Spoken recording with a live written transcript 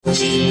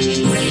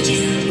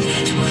Radio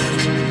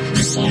Network,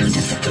 the sound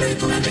of the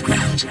global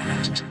underground.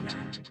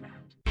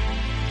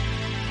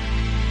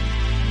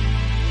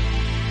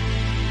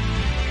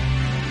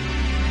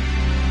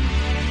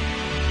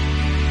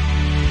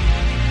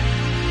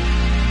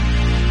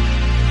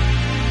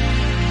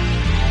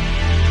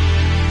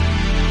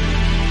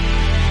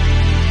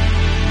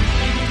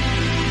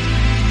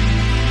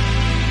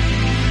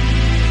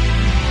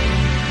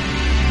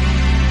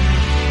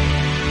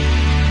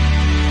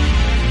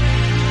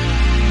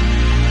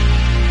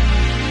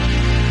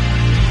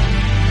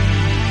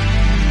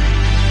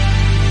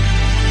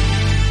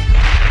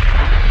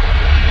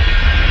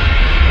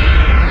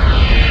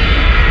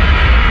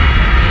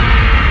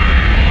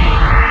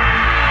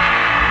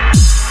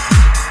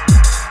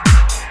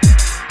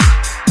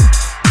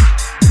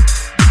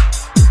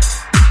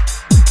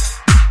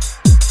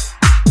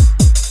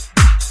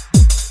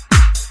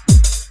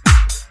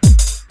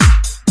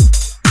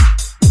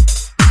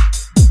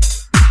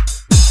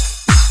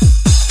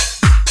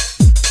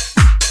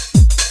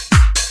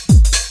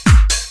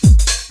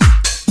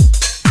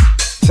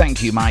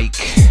 Thank you, Mike.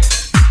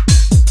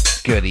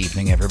 Good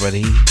evening,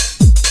 everybody.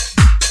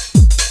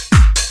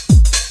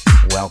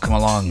 Welcome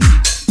along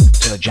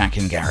to the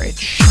Jackin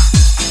Garage.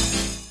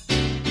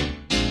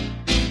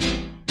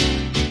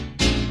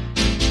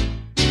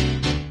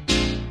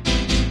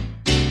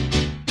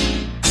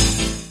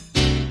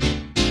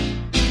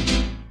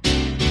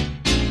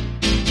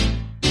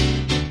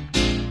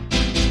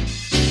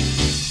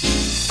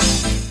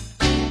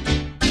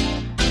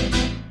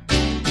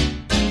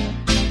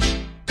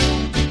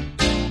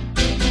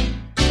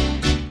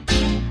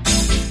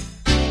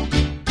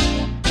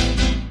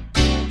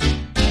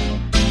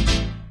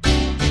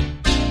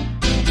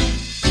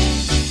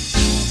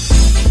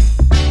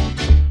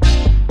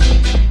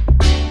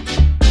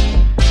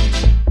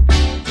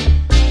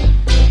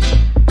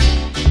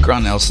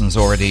 Grant Nelson's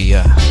already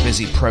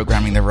busy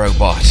programming the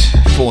robot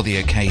for the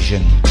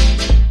occasion.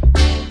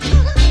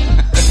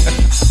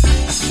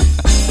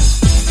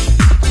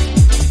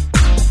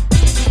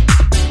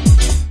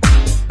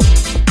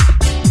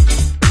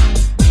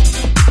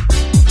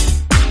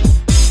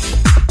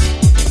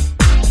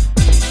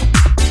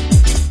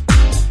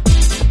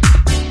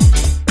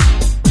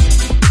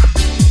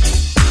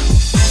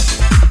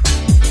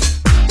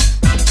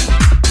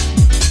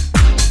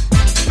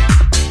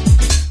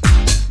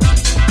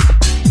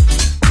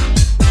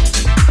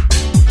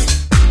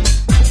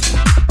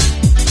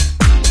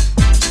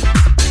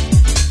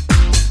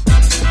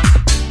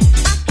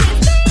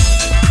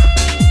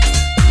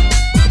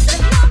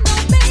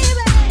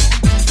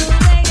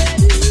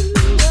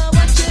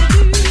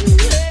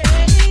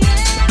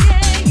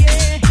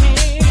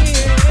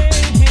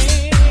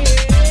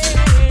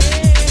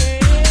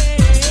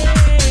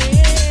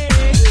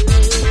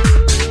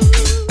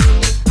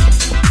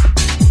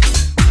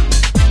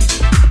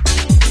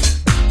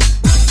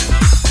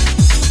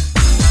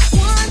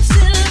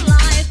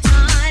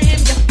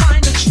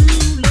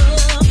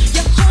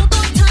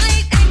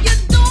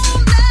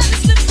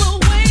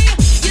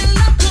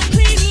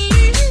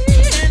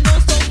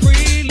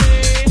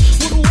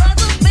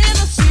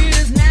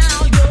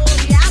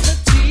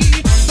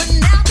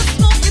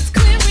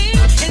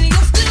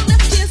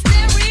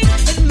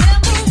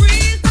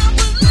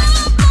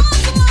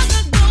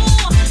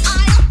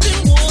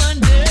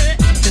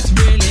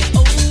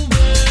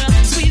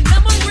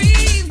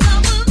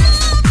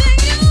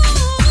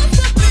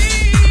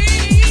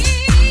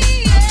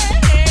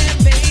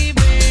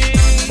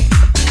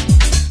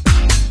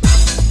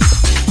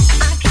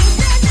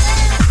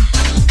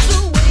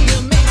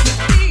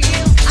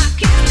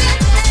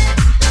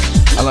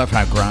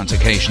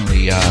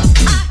 Occasionally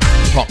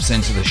pops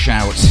into the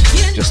shout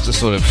just to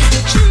sort of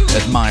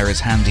admire his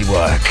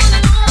handiwork.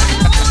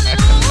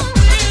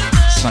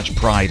 Such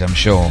pride, I'm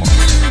sure.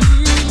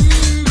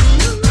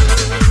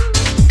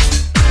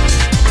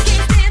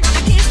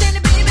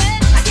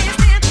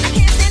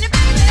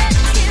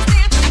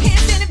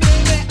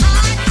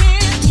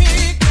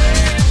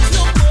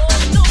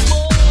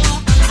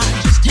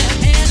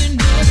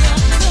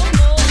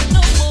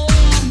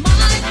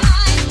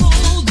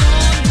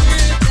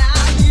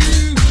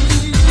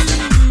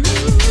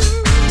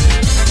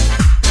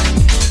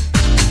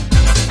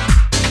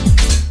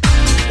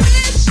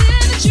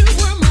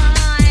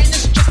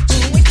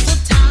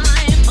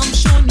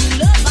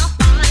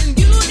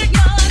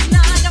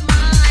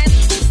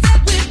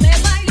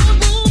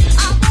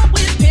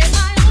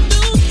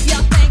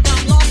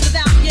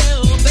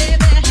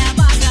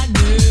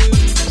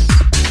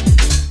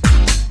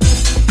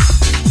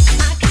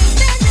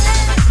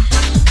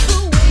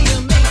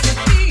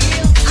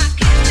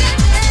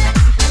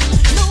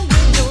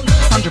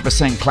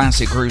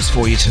 Classic grooves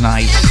for you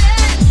tonight.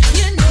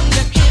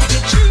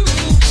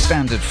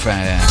 Standard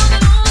fare.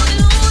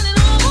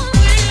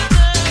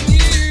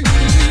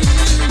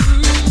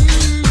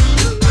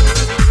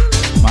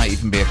 Might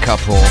even be a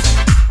couple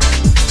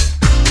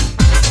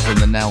from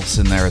the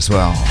Nelson there as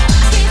well.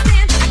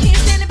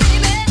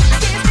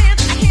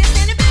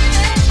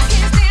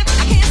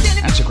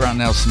 And to Grant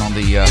Nelson on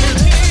the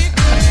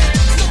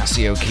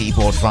Casio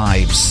keyboard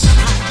vibes.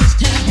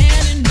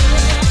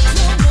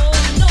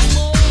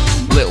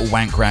 Little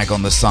wank rag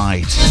on the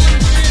side.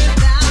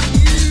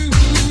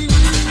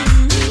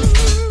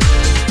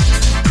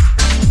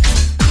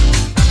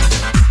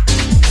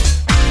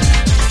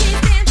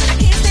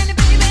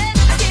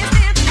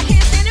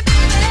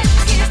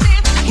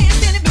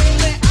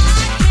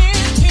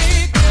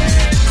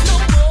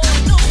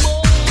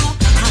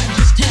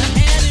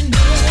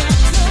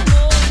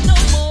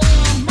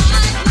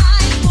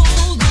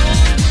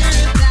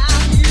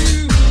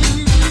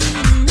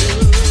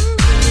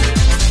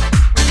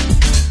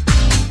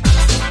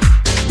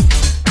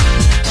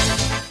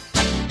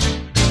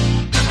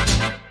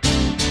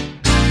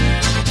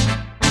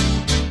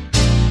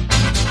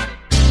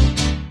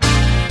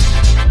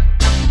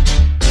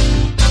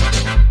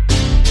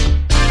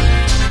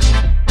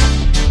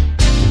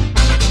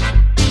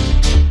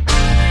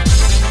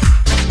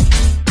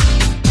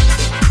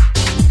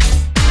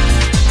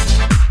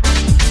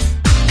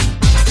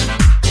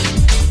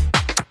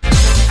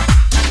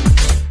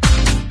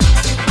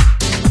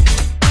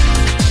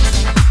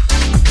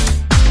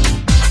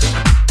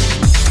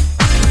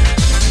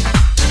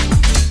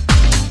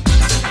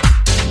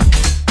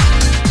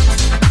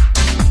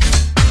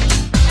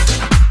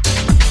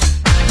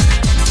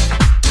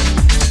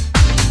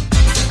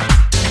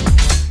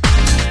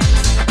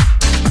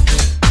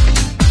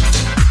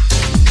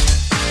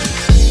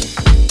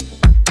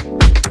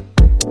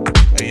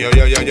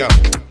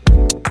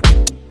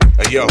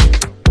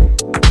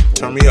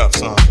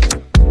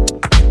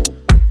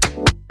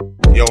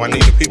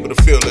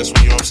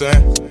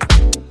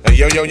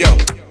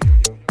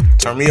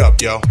 Turn me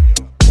up, yo.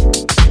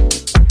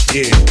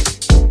 Yeah.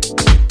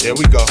 There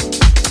we go.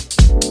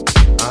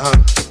 Uh-huh.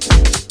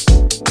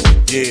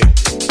 Yeah.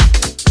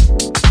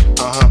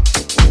 Uh-huh.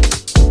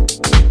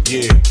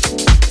 Yeah.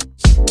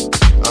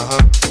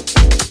 Uh-huh.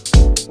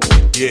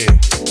 Yeah.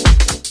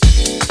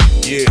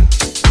 Yeah.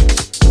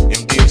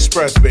 MD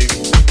Express, baby.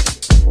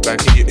 Back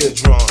in your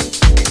eardrum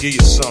and give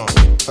you some.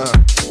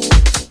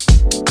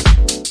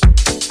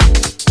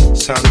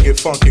 It's time to get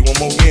funky one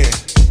more again.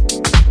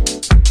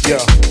 Yo.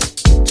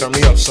 Turn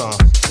me up, son.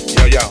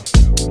 Yo, yo.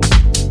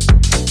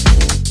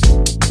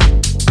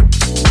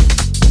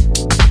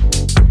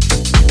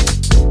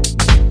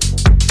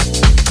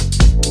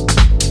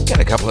 Get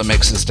a couple of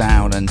mixes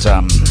down and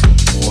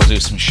we'll do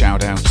some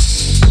shout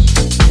outs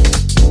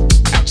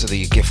out to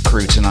the gift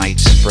crew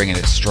tonight, bringing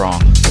it strong.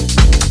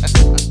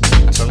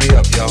 Turn me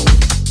up, yo.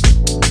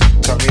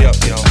 Turn me up,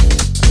 yo.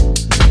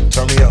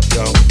 Turn me up,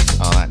 yo.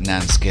 Oh, that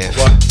Nan's gift.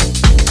 What?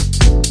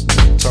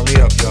 Turn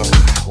me up, yo.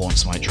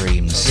 Haunts my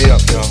dreams. Turn me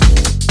up, yo.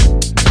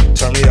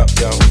 Turn me up,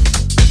 yo.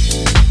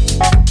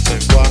 Say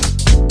what?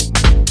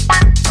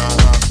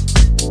 Uh-huh.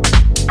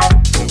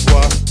 Say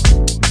what?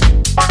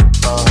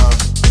 Uh-huh.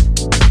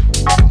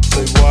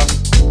 Say what?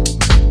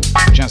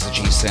 Jazz the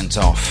G sent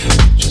off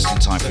just in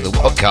time for the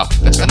World Cup.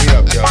 Turn me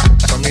up, yo.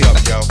 Turn me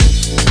up, yo.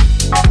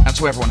 And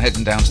to everyone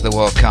heading down to the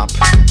World Cup,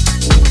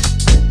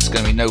 there's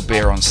going to be no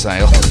beer on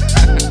sale.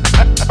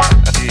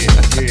 Yeah.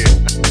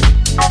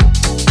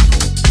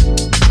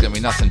 There's going to be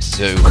nothing to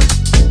do.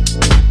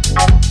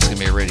 It's going to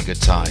be a really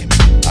good time.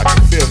 I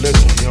can feel this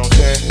one, you know what I'm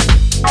saying?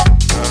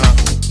 Uh-huh.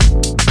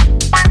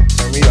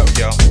 Turn me up,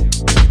 yo.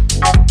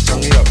 Turn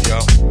me up, yo.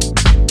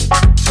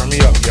 Turn me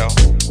up, yo.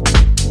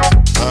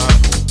 Uh-huh.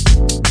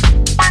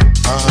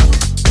 Uh-huh.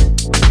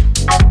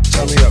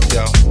 Turn me up,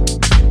 yo.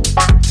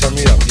 Turn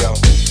me up, yo.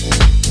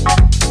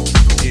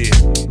 Yeah.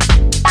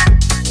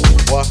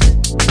 What?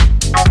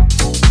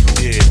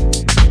 Yeah.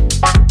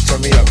 Turn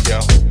me up, yo.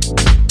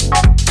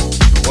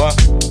 What?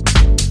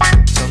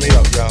 Turn me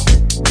up, yo.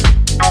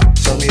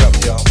 Turn me up,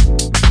 yo.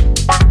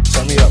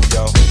 Turn me up,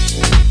 yo.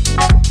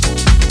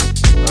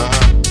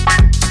 Uh-huh.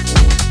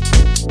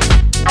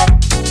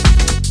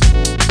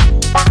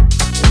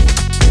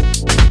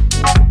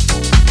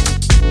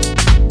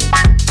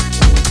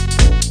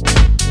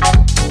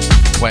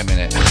 Wait a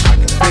minute. I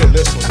can feel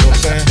this one, you know what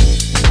I'm saying?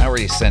 I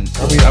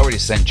already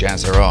sent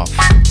Jazzer off.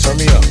 Turn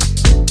me up.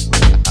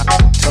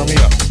 Turn me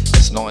up.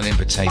 It's not an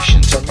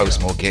invitation to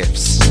post more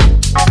gifts.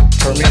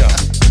 Turn me up.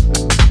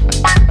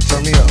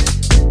 Turn me up.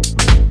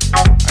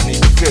 I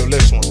need to feel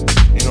this one.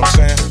 You know what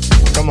I'm saying?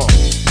 Come on.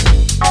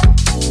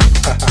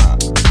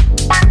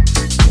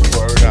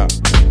 Word up.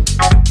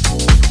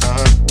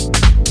 Uh-huh.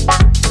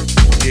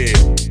 Yeah.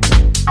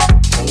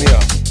 Turn me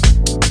up.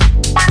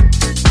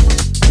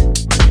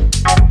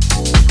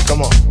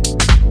 Come on.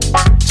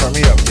 Turn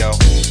me up, yo.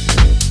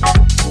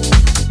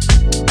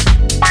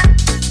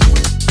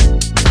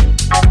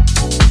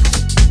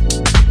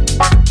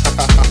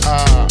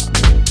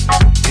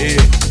 Yeah.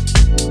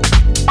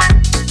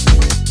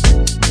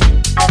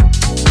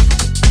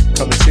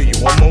 Coming to you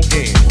one more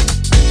game.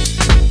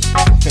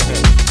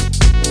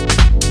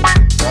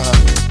 Uh-huh.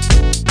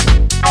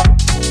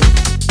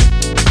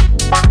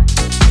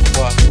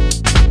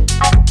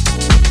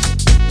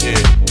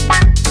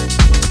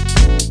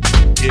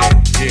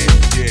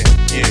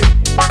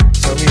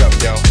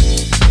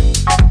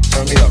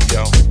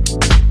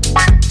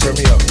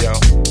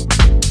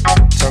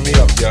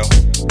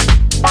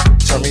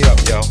 Turn me up,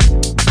 yo.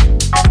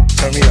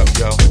 Turn me up,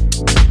 yo.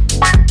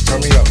 Turn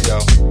me up, yo.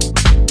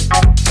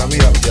 Turn me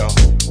up, yo.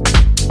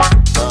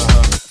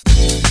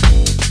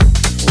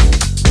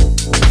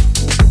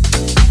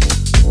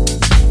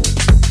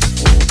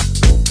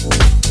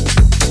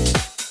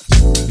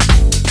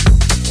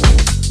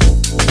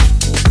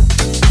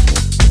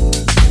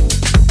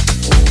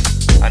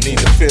 I need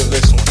to feel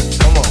this one.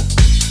 Come on.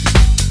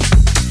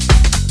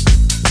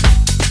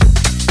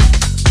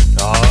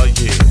 Oh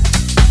yeah.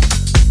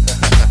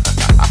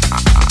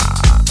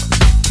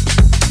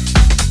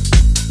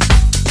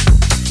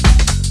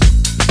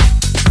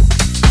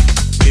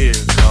 Here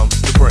comes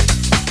the break.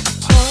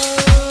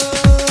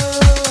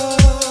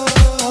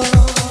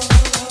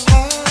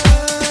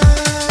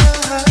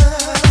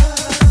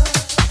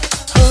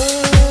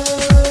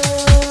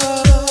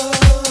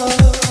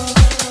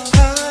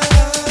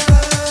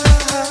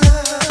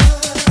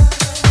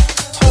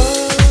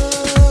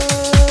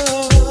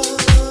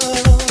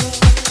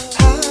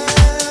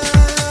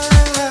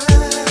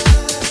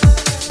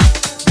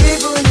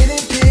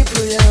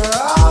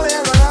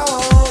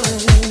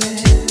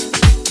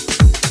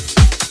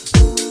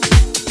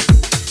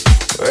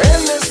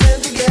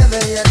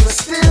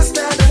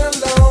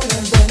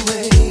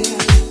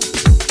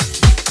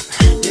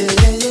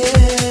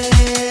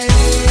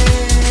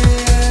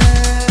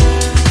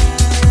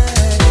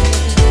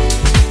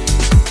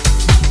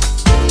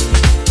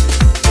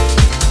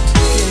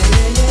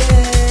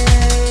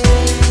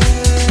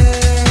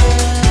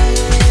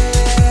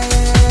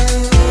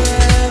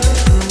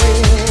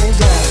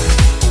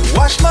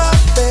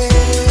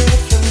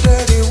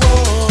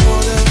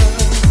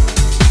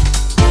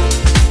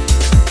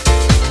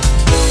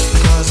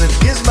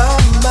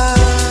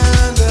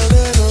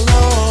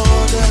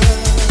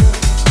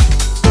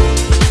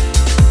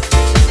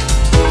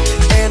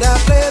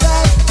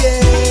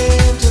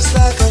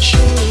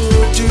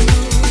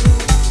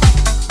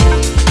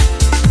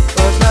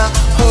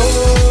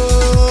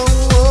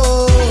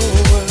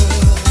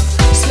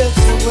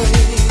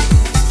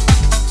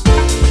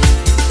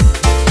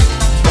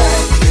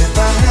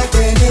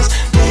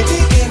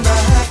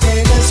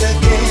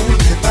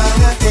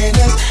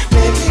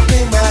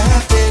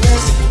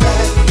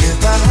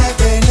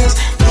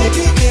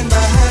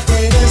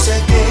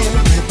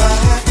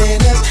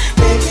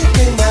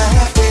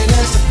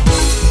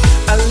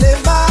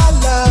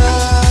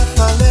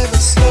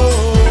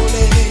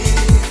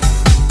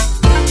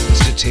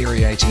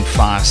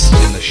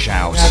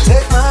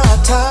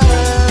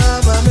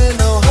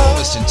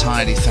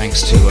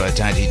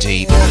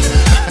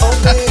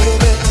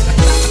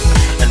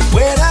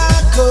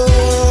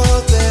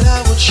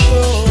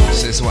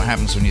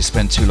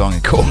 Too long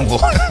in Cornwall.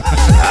 I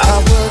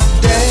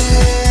would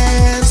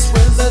dance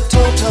with a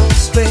total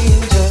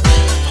stranger,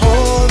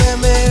 hold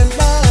him in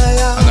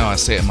my arms. I know, I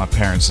see it in my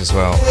parents as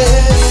well.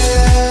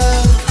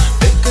 Yeah,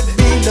 there could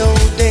be no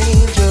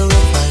danger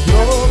if I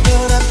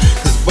open up,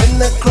 'cause when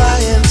the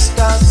crying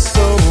starts,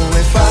 so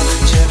if I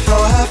cheer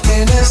for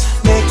happiness,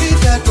 maybe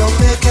that will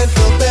make it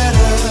feel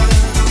better.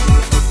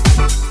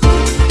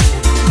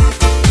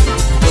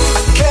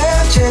 I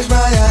can't change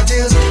my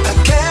ideas, I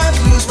can't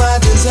lose my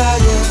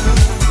desire.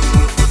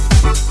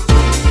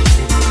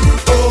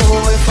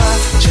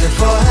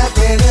 For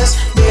happiness,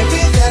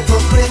 maybe that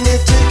will bring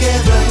it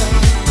together.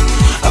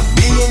 I'll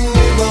be a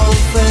new old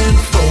friend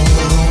for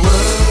the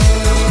world.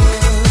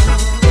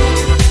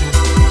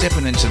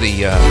 Dipping into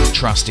the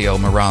trusty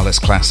old Morales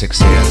classics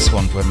here. This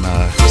one from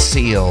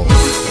Seal.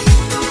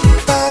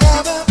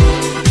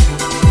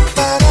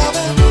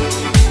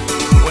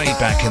 Way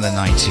back in the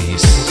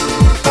 90s.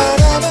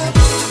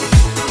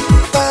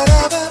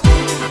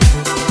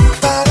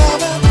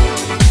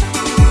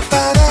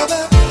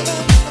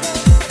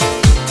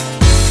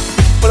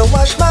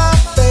 Wash my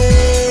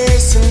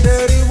face in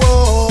dirty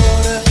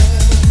water.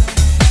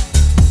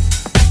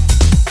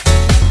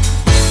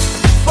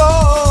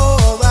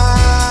 For I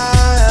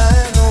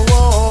know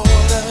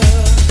water.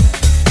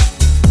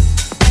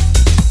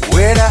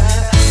 When I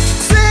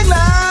sing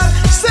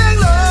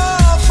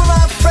loud for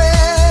my friends.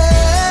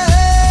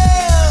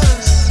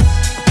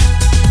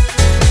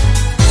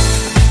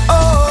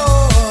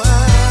 Oh, I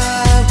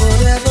will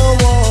have no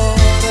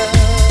water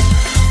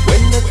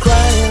when the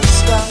crying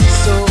stops.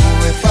 So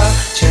if I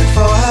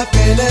for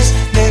happiness,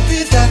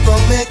 maybe that will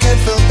make it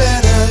feel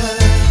better.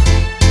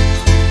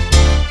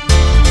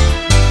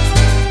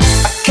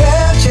 I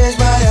can't change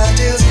my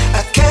ideals,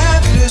 I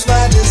can't lose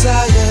my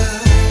desire.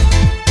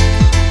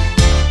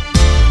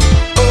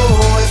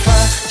 Oh, if I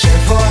cheer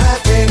for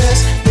happiness,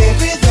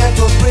 maybe that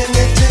will bring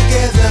it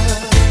together.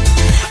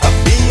 I'll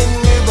be a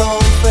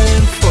newborn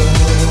friend for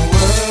the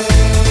world.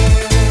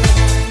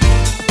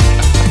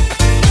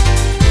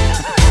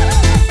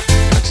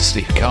 Back to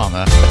Steve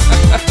Garner.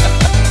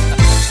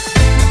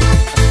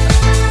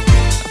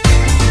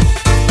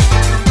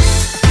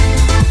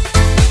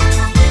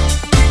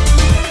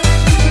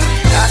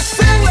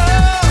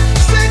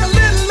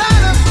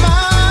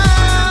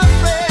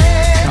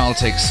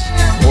 Takes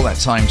all that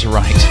time to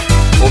write,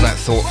 all that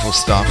thoughtful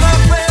stuff,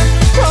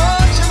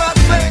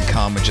 and then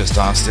Karma just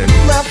asked him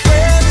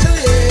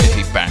if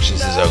he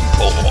bashes his own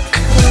pork.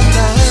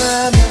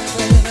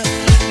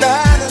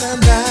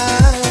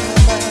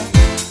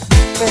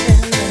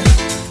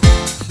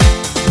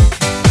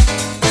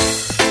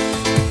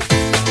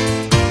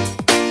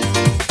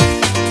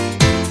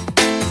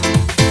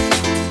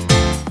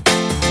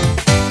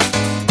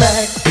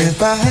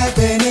 My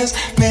happiness,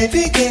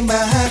 maybe gain my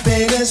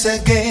happiness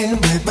again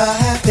with my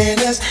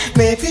happiness,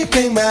 maybe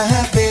bring my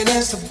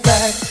happiness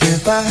back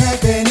with my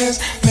happiness,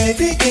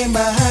 maybe gain my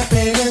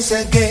happiness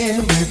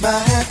again with my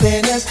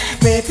happiness,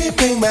 maybe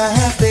bring my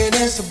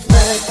happiness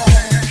back.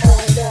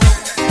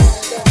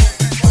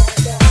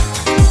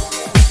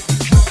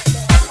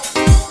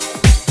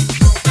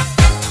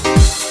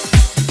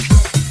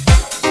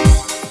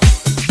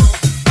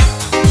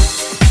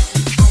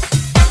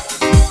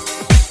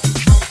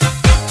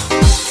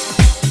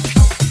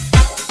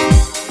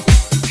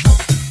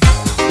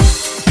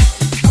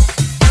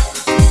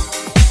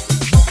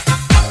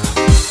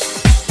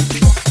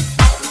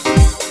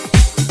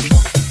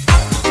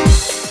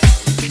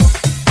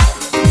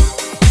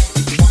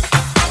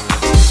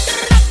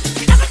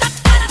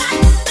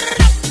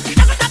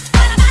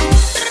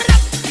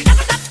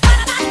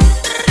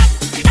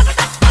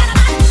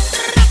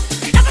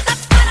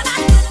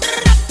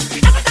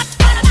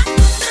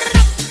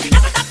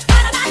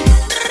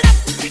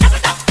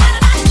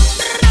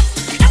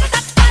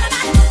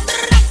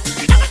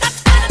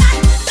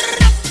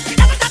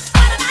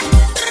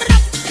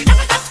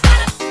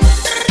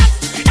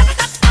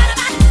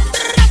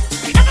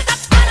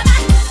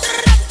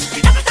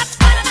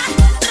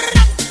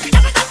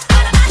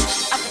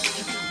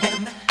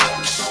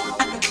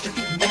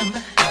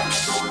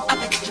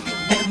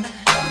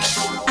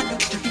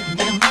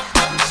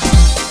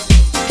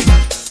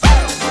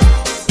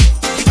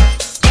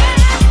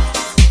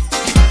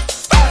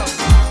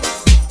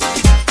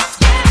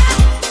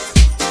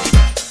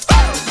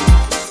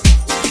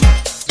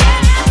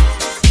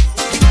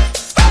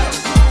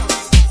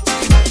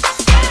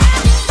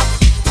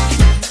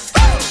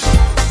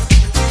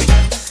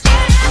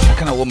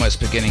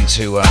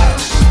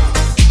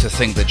 To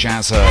think that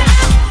Jazza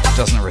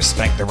doesn't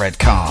respect the red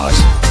card.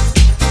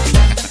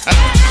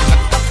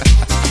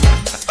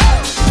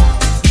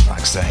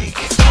 Fuck's sake.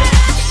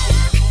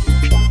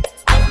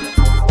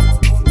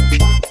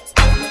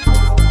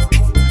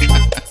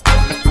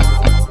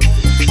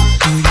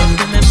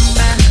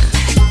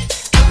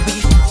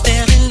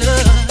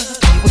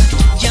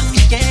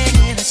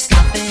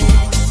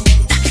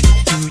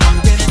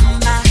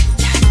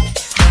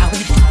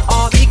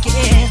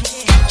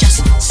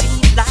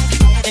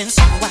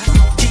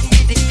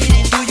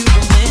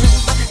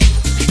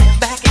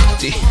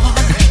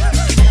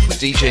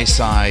 DJ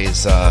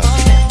Size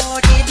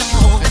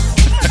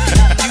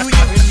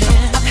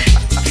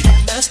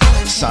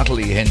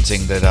subtly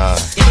hinting that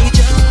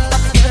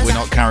we're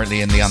not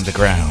currently in the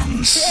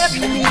undergrounds.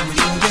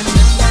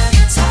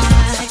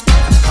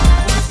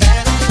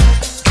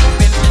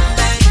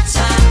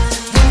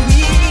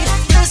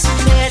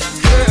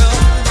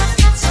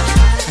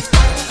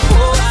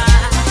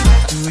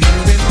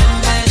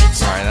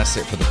 Alright, that's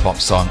it for the pop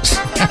songs.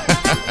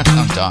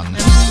 I'm done.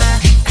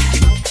 Mind.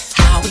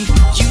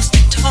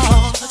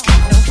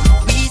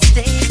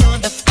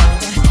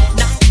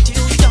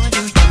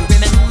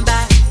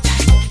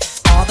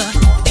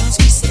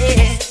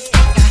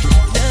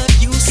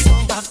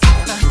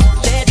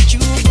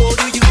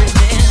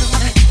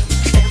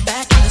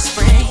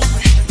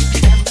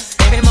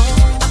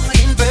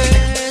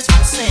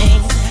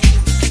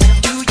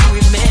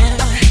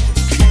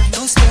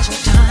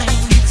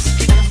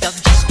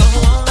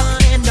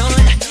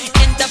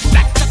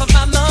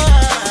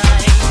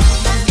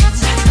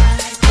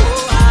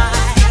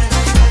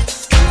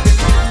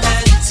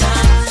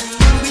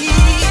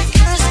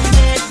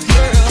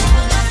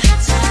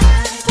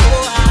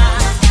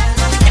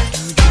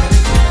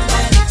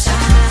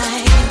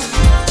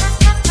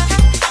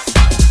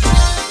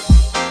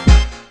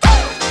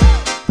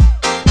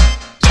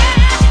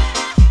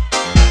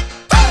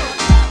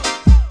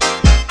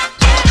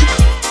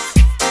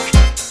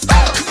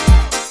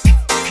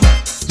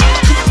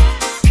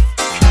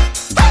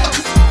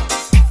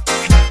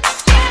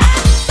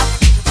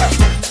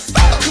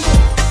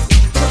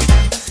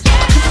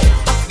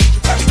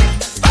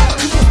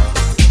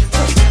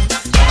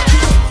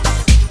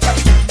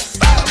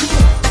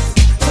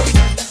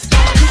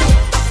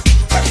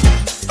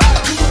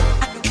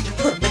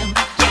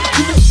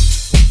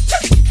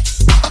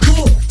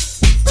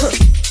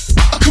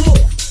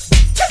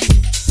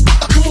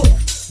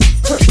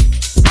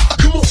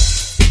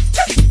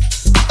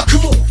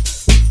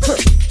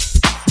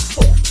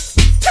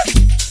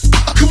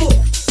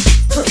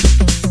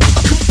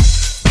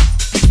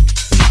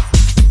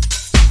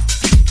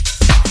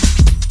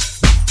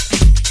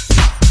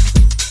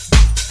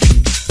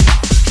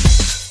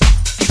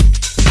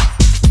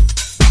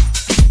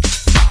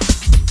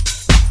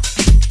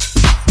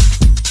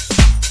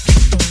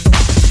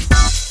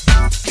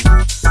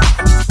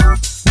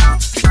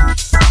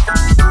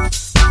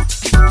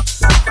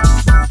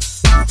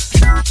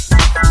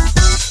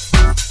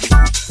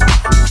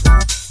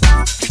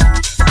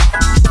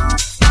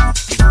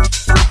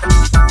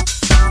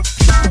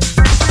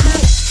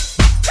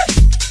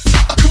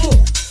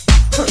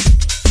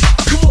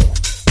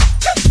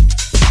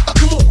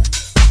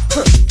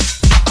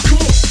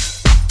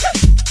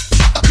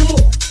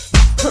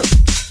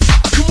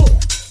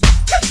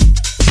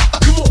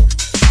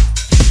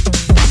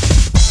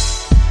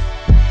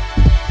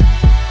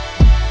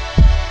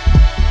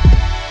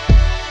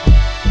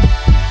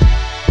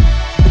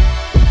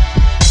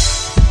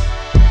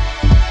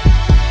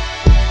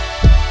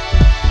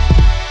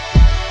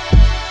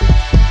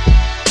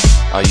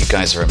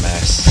 guys are a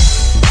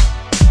mess.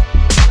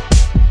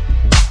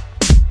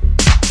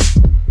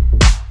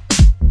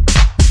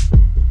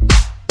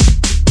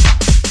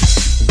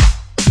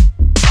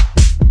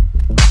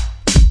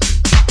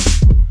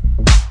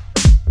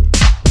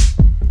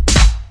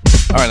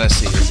 Alright, let's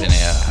see who's in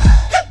here.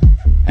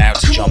 Out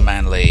to John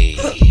Manley.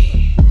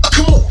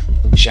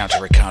 Shout to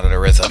Ricardo the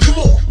Rhythm.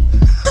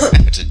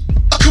 Out to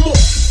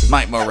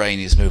Mike Moraine,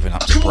 he's moving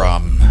up to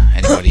Brum.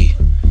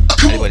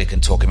 Anybody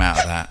can talk him out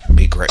of that.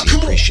 Be greatly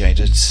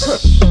appreciated.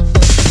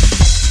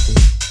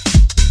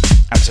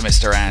 Out to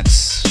Mr.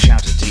 Ads.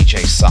 Shout to DJ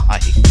Sai.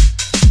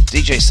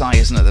 DJ Sai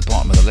isn't at the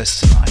bottom of the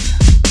list tonight.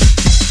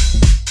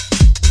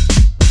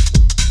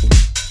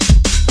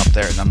 Up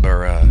there at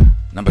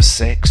number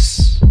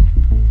 6.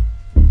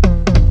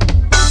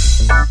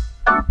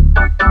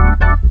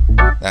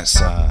 That's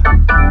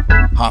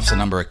half the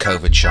number of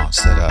COVID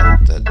shots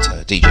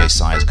that DJ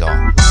Sai's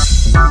got.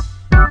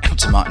 Out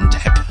to Martin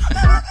Depp.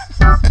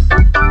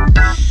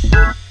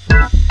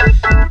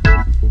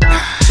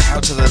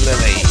 Out to the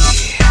Lily.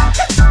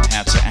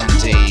 Out to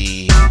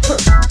Andy.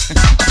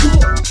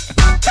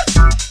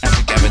 Out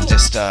to Gavin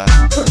Dister.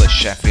 The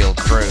Sheffield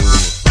crew.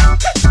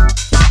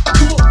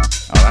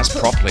 Oh, that's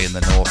properly in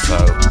the north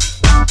though.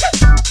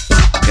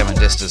 Gavin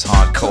Dister's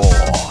hardcore.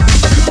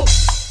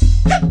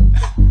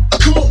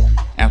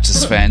 Out to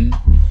Sven.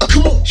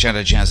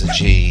 Shadow Jazza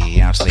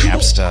G. Out to the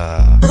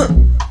Abster.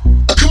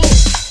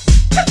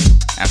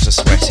 Out to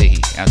Sweaty.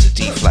 Out to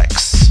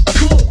D-Flex.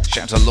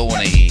 Shout to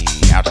Lorne.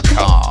 Out to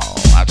Carl.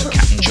 Out to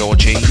Captain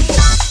Georgie.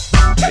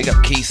 Big up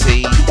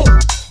Keithy.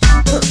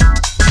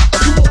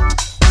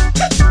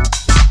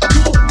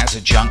 Out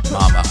to Junk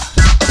Mama.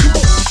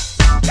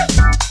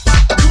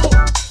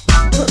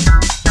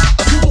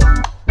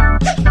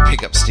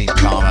 Pick up Steve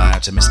Karma.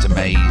 Out to Mr.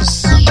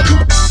 Mays.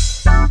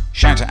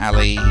 Shout to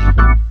Ali.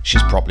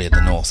 She's probably at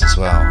the north as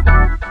well.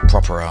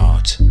 Proper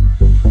art.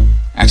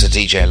 Out to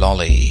DJ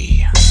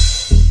Lolly.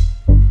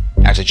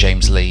 Out to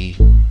James Lee.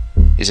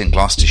 He's in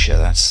Gloucestershire.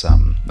 That's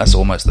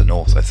almost the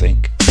north, I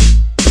think.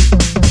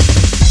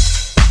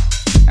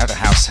 Out to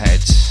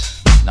Househead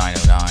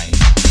 909.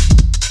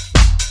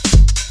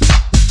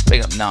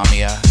 Big up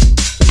Namia.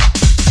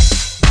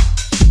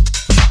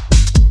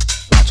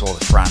 Out to all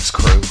the France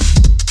crew.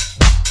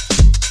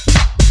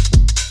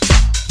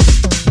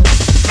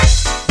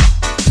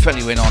 Fill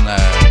you in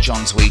on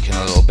John's week in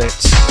a little bit,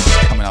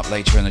 coming up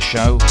later in the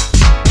show.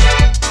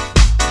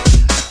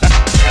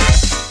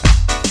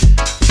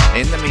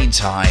 In the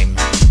meantime,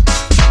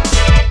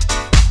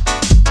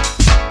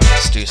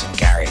 let's do some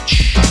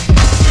garage.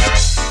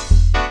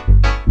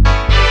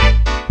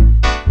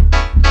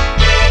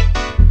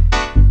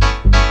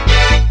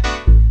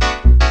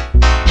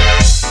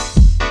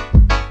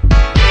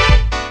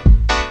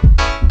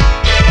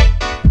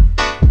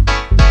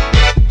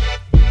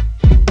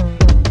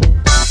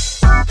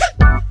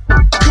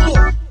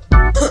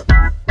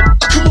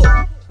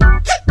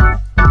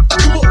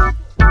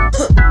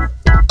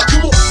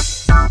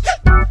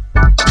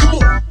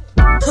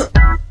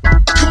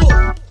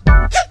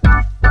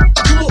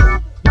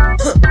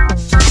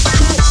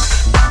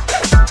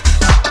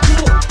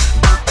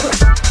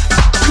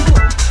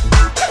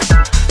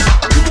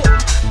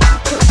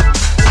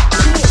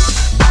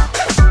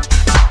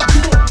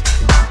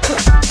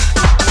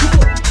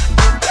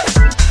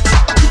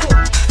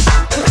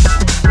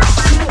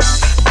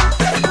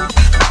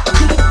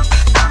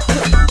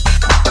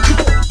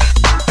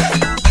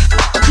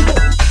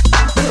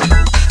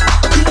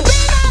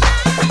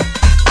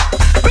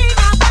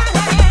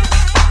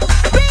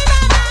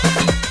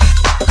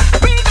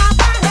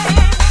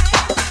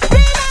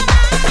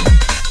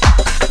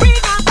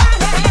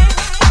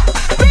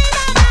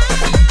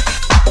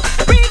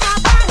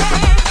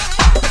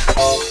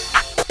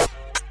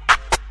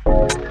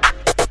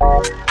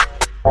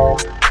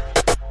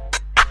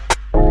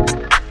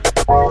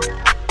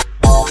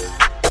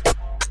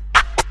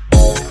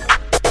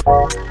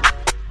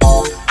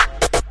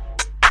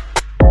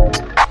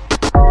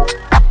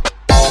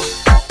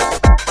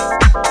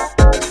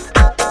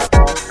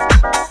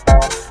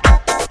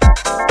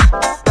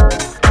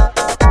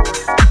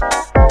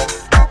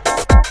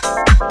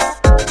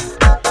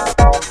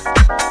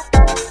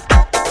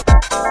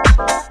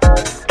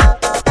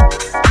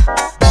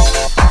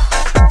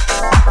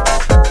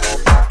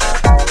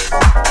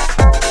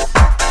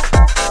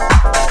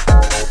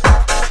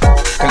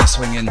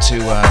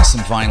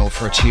 Vinyl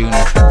for a tune.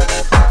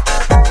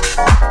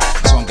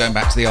 So I'm going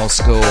back to the old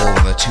school,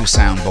 the Two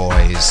Sound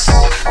Boys.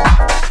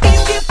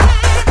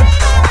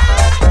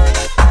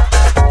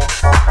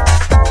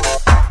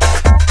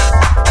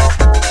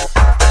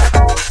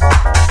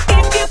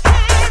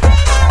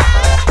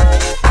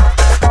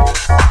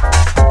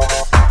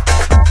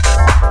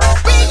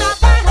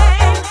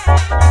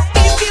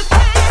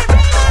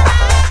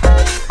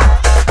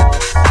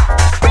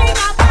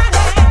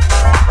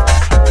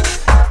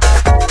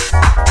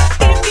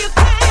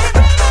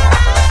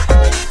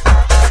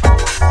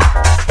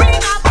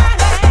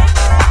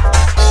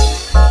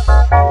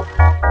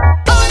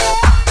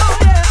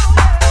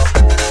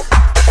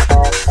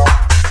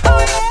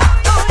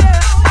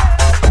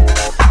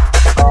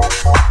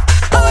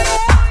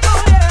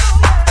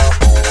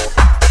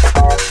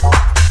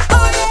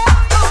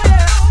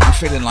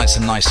 feeling like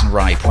some nice and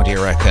ripe? What do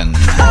you reckon?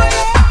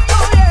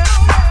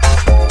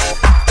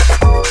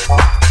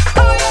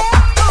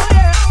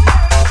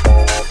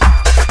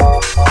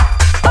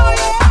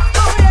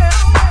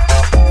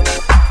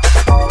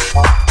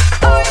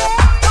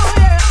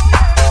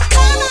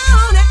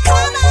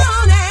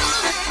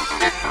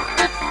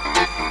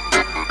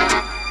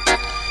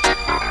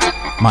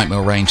 Mike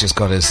Mulrange has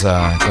got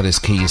his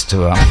keys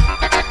to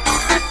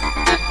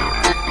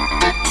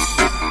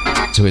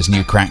his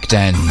new crack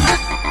den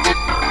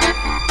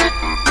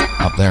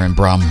up there in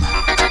Brum.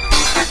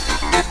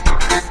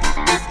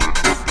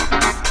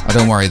 Oh,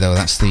 don't worry though,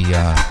 that's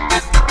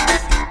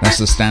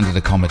the standard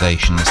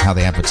accommodation. That's how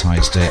they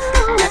advertised it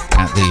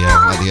at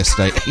the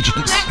estate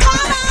agents.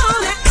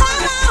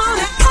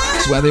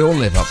 It's where they all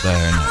live up there,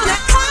 isn't it?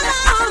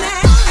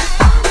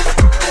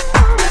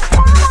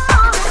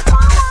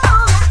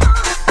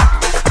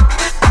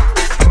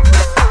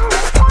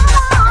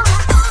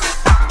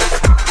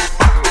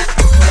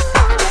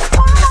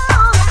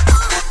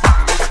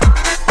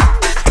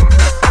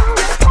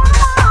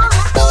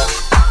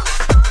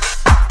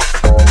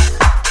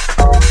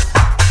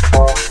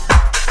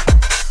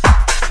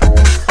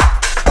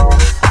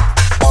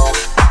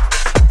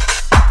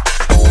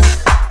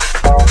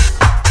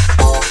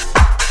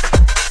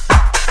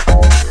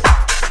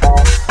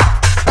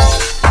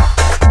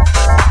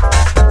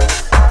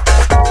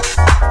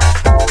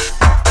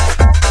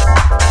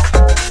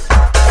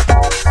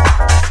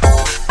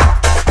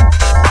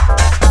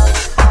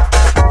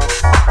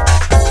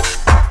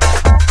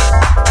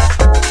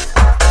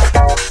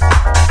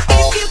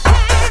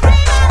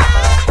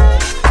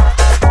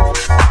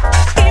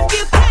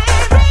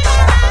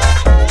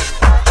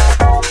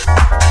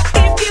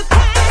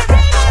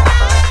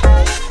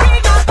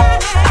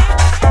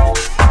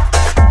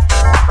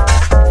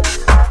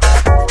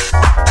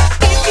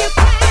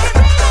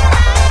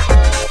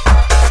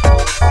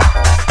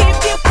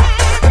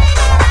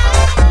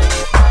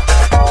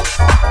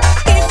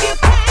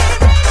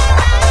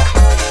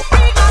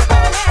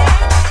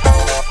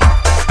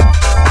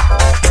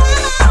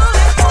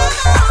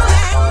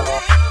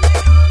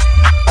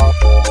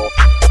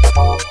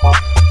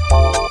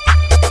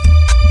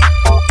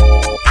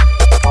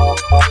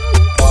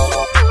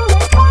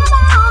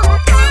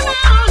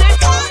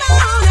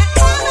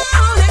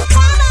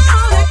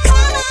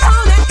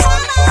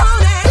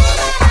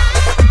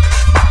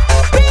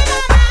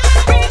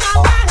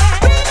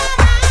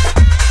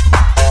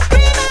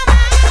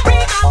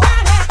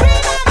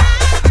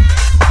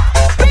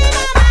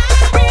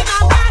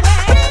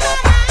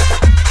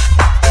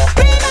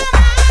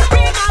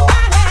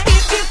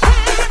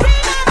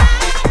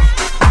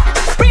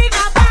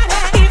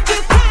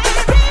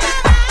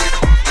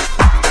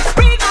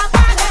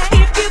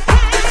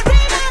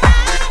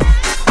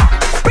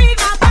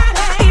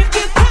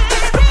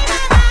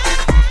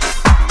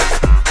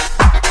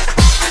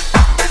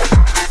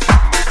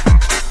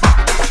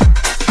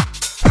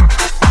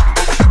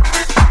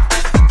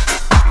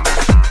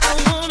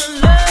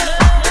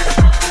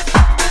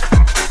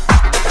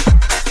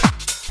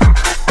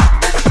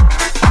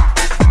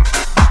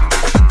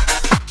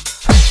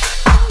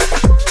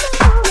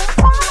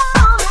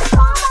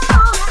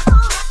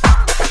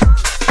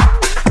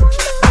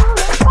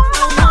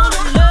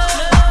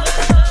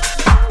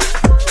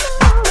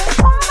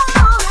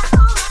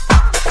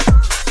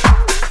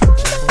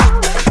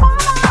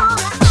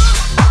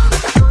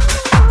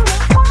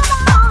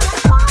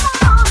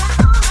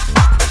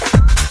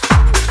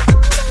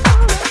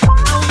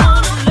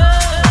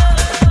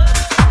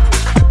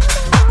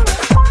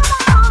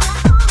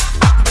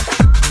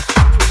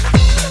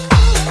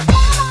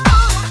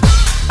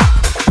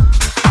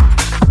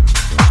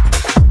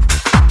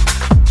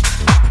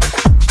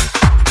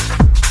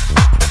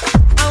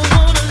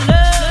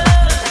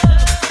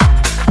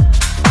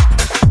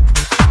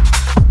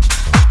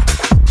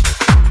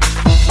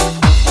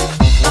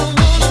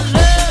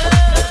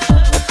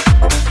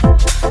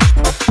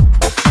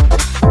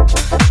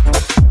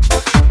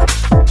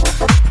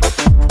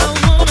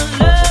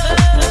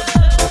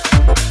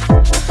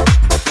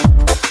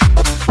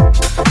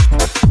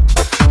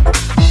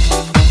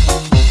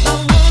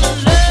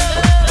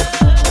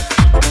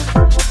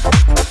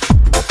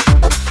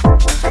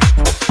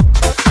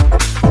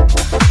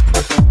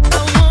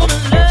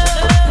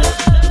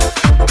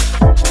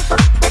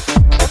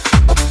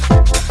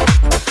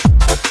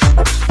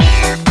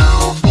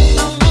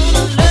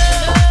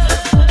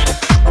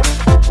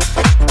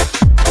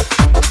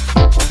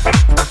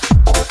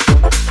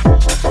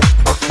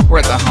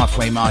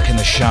 Mark in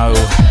the show,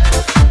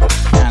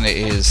 and it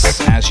is,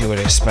 as you would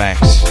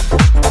expect,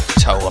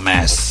 total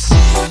mess.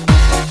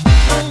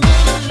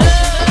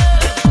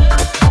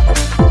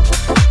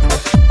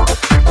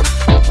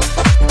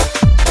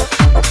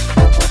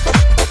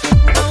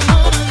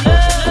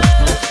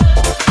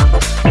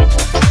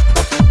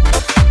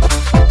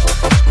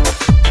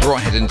 We're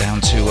heading down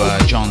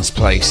to John's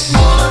place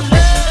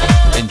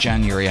in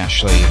January,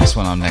 actually. That's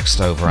when I'm next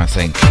over, I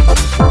think.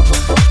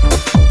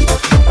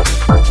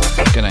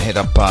 Gonna hit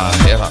up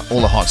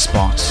all the hot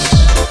spots.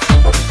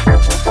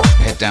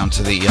 Head down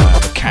to the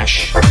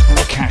cash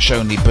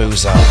only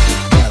boozer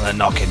and the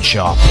knocking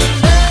shop.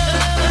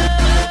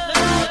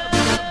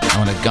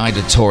 On a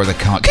guided tour of the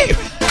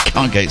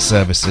Cargate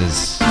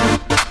services.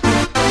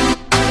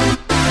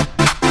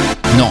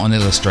 Not an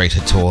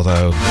illustrated tour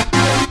though.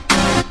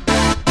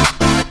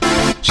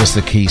 Just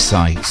the key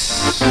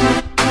sites.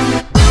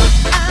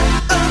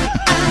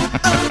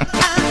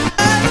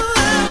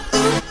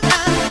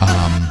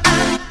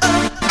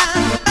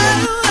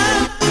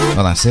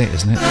 Well, that's it,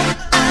 isn't it?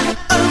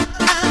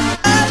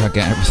 Did I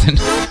get everything?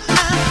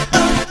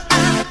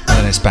 And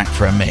then it's back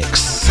for a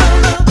mix.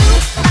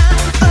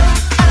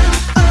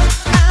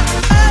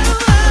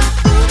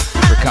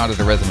 Ricardo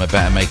the Rhythm had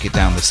better make it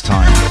down this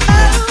time.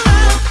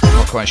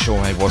 Not quite sure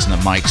why he wasn't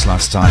at Mike's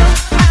last time.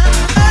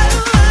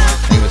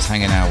 He was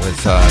hanging out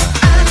with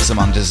some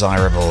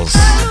undesirables.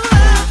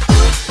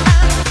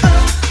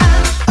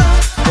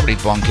 Probably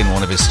bonking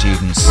one of his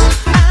students.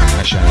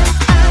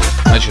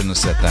 I shouldn't have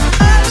said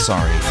that.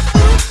 Sorry.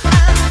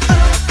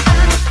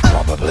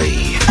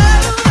 Probably.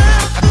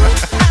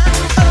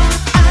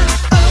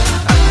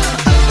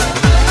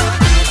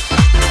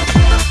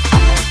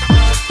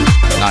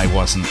 No, he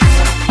wasn't.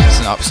 He's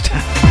an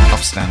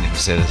upstanding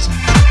citizen.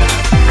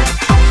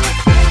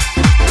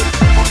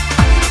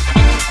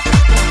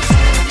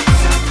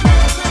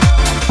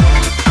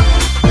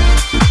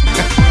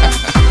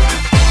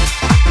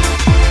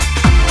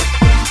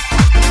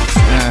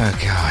 Oh,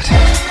 God.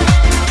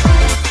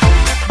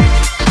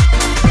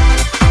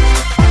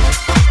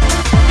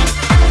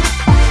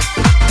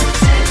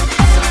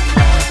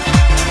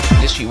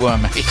 Yes, you were,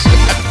 mate.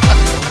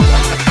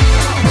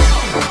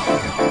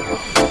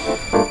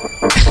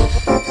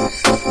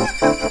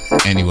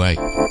 Anyway,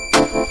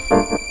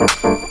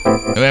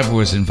 whoever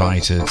was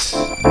invited,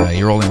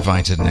 you're all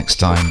invited next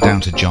time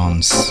down to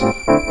John's.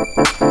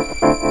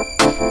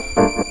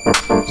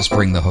 Just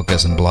bring the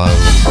hookers and blow.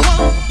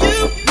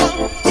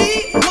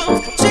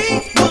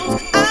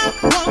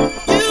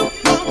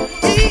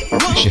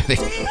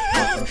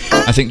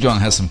 I think John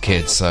has some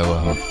kids,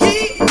 so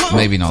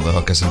maybe not the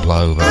hookers and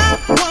blow, but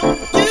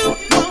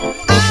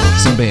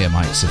some beer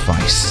might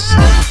suffice.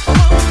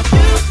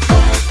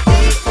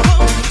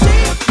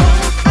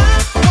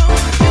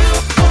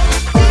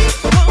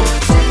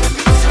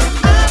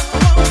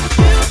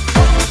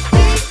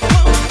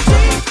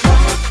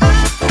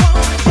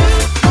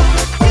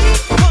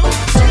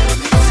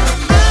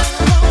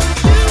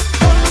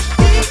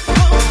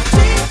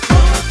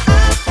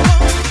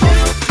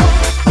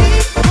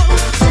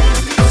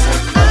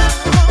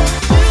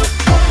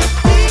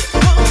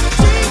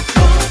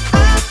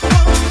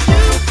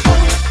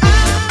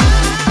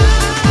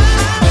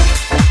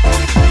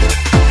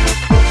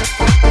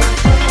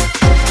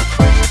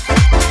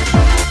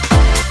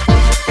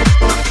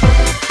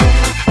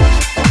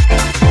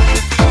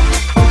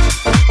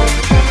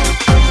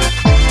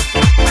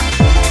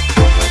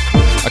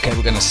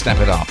 Step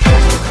it up.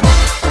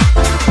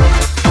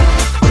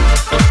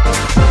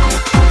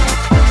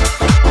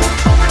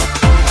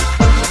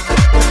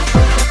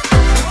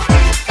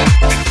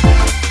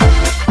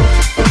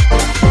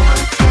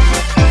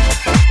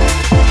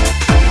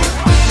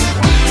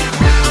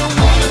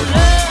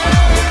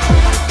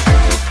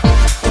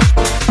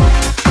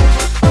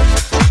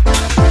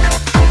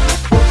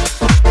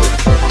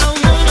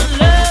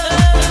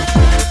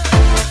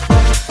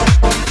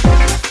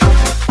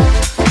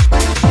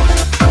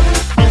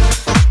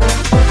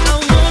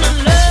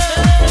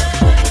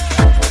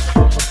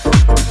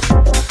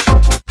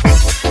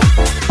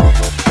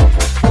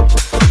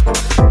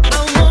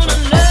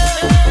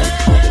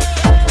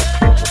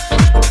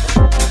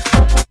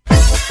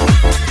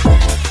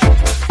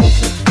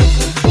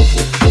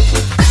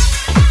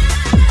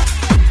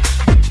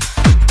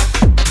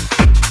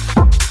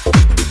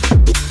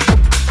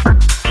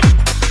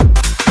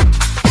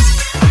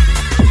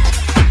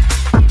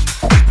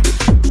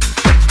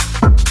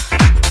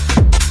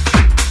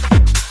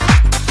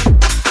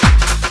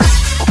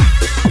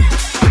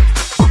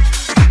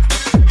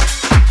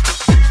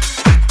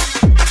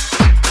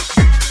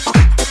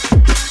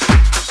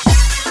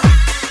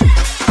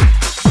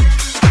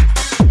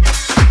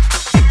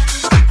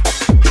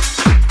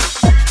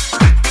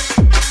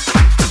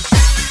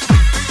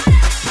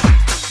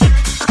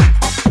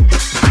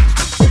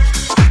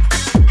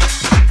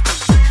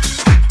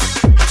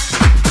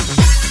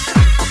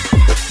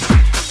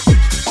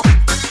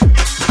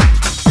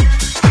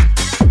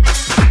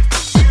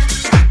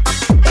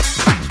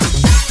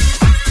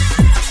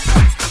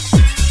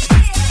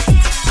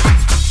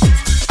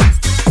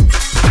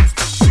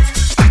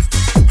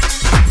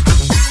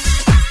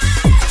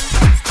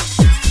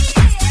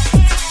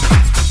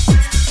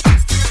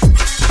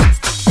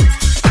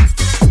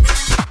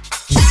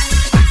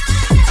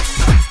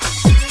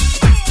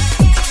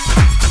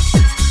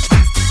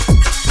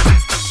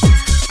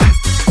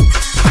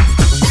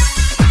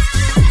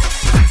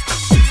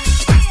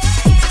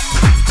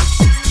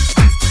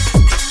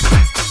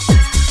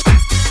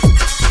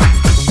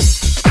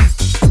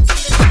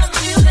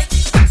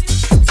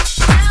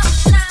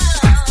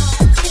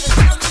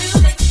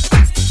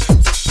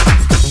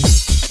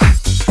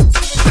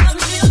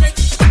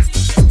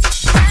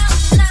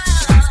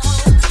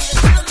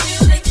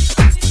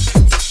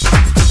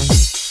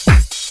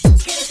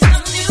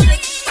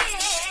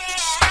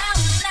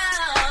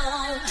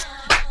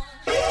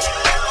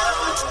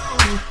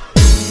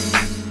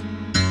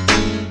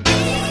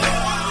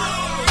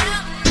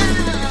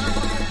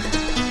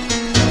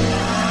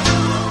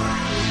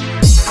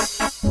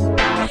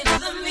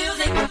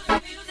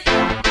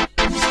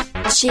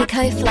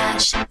 Chico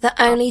Flash, the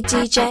only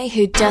DJ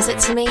who does it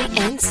to me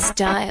in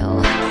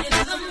style.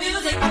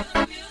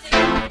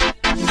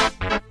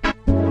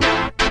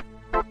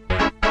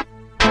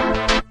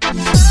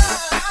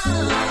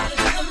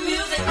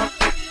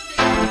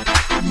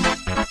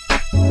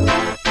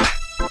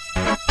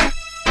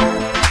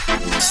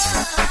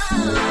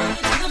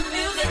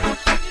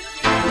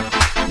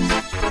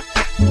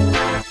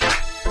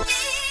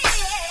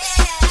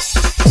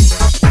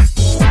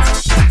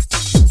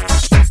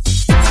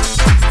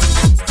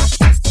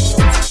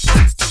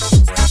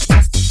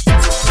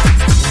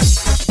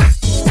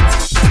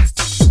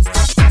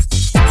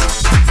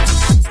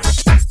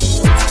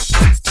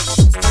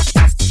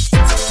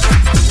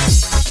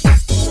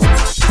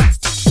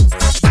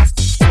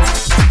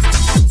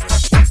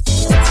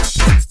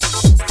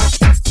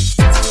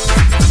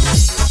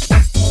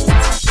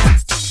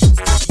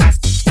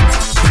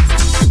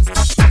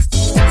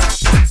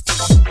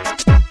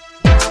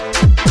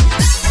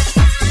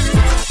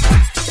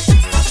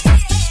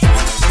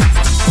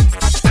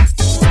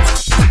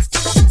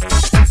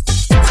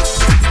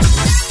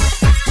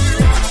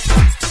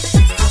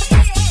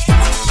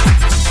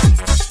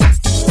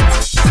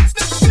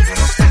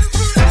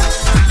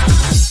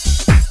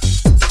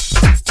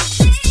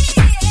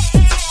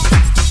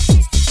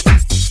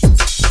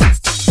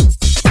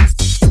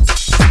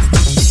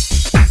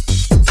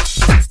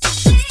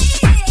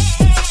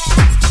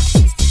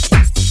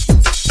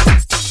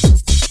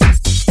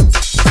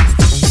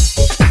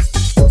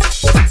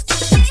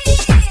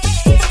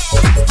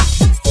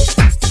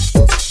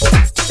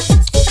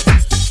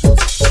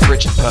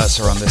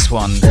 On this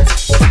one,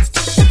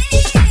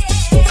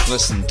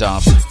 listen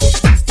dub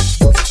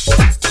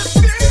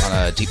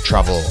on Deep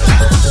Trouble.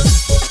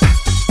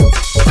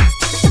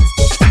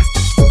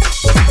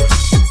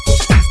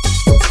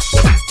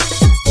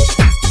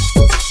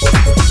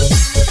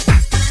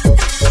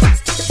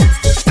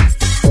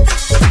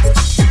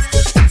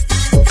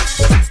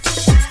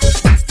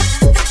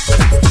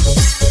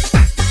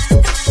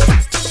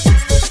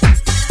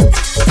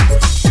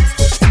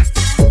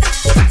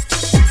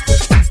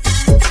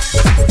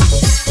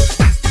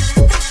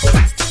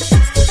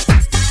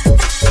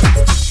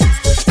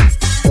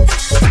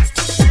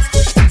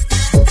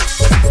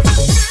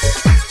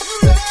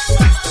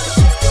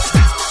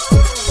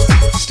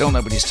 Still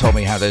nobody's told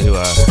me how to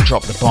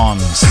drop the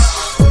bombs.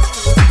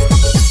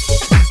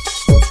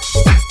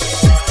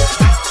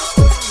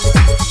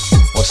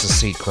 What's the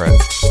secret?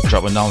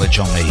 Drop the knowledge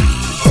on me.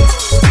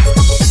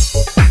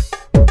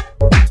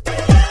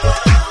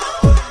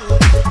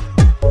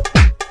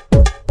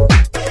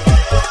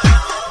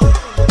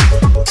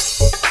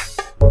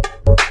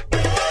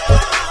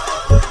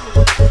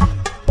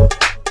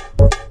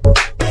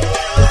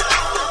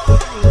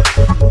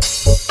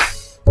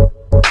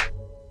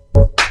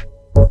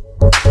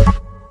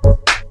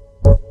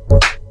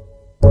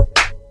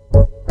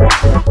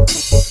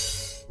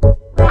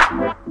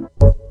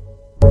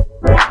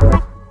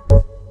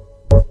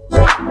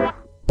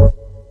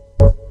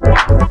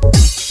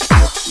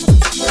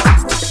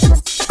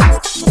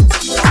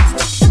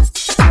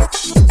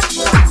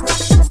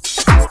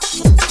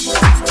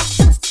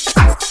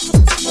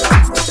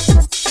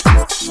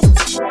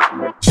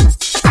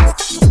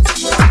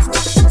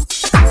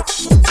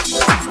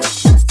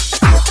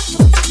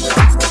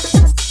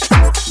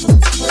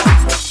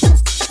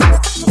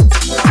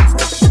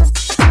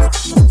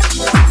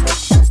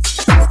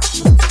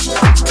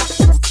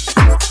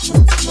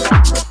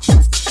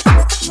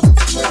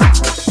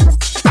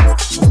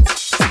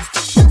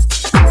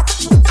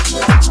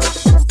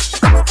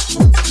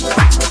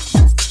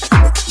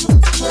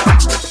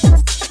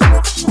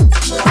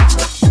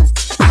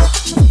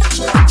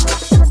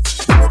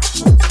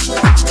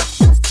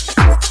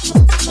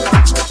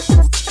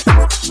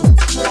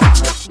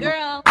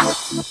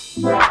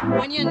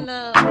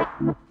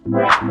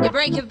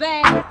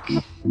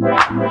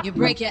 You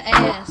break your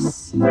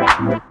ass. You break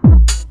your ass.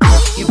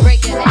 You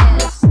break your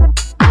ass.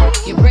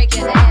 You break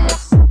your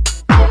ass.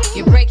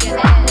 You break your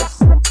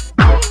ass.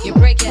 You break your ass. You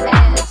break your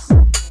ass.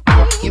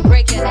 You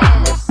break your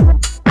ass.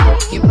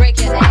 You break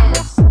your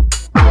ass.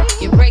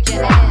 You break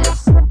your ass.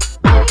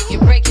 You break your ass. You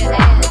break your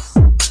ass.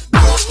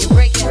 You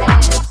break your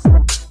ass.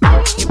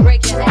 You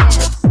break your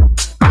ass.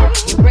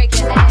 You break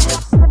your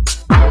ass.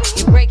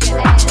 You break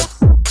your ass. You break your ass.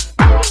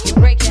 You break.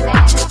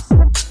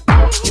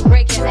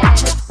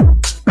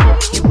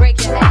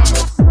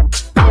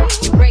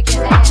 You break.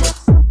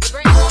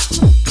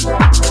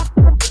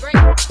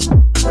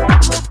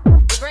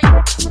 You break.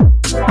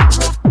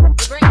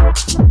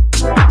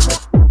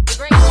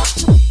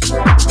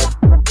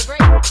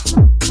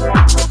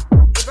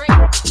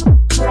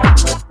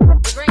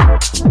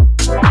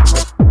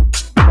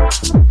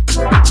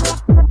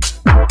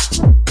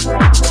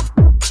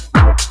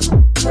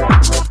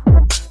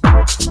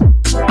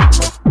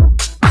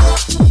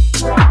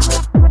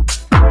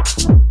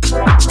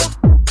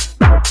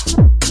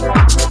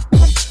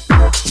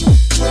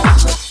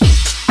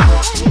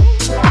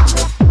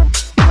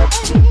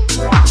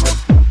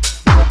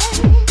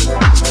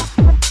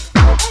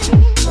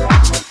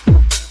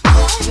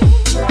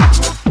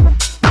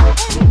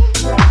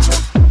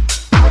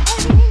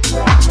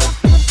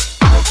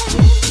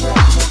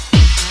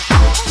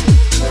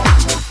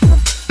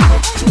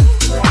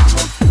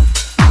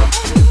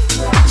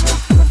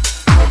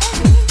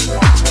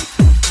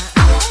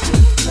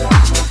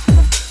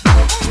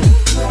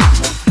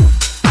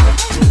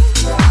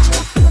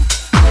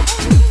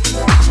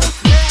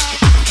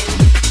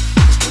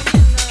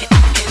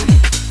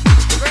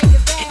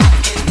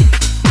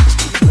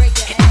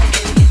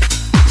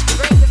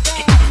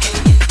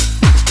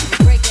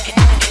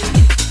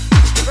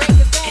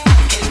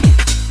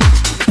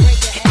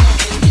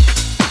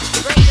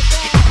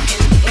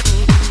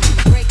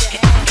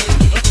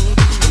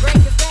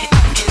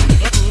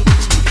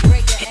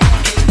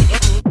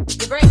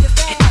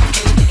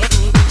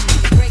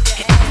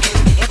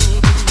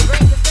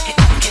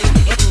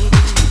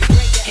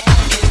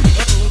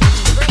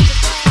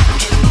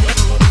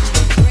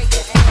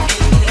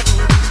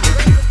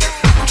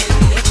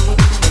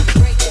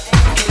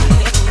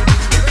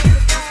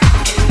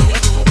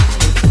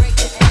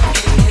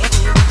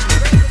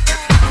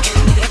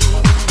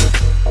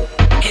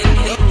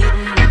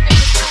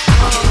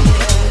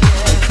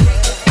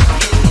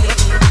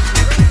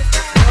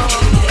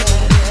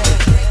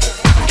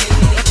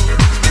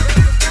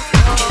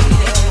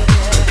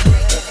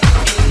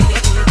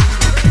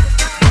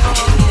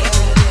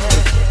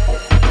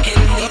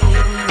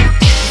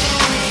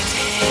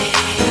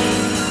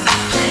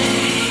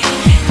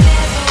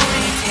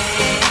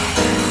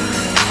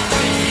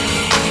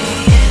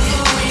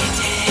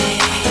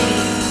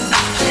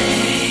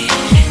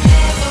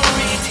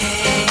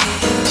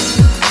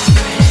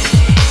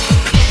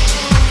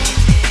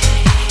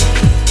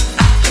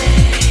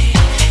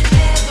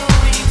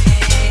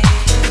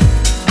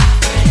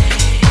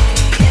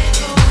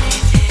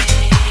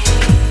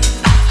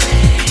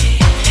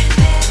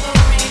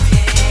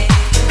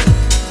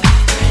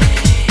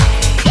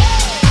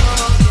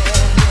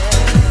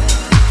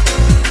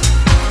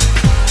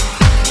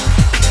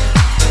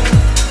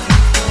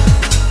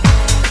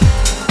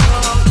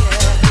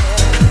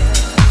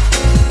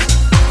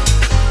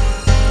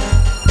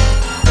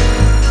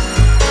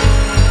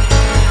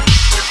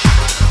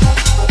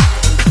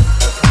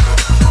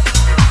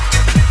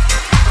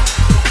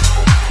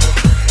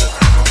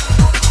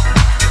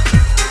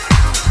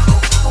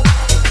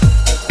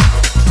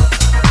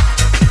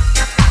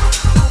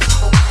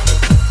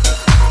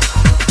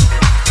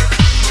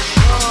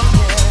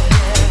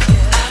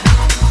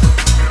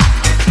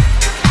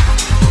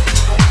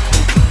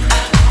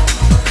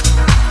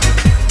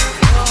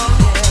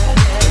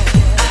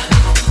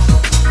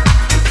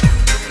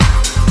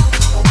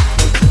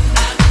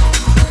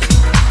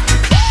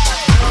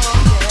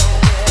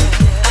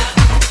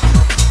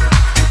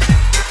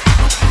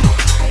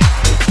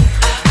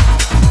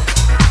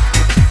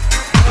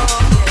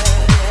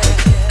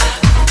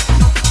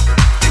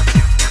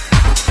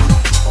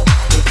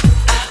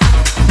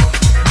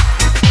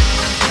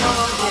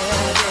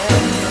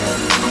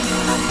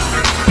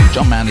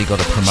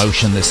 got a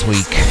promotion this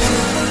week.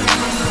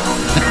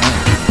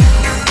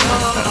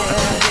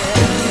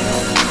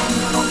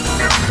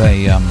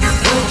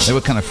 They were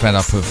kind of fed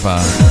up of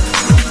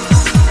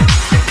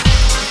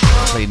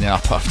cleaning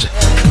up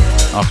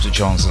after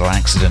John's little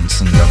accidents,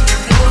 and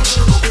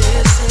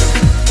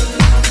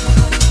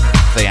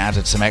they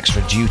added some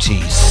extra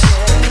duties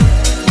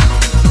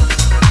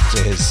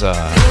to his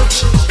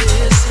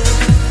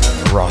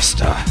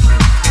roster.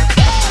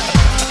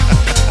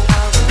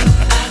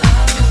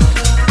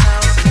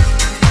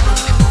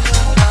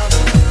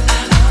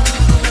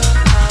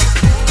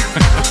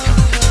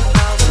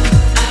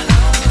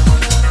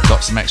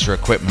 Got some extra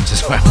equipment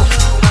as well.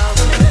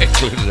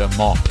 Included a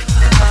mop.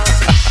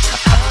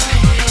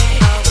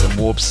 Some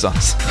warm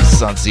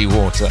sudsy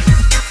water.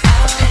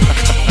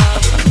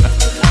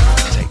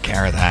 Take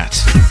care of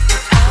that.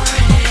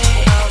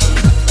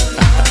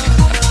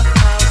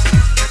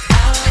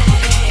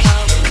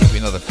 Give me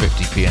another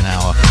 50p an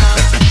hour.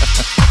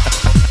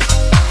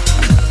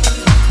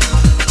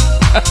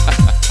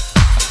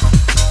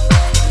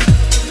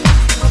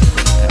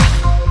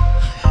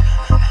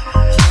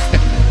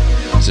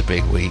 It's a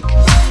big week.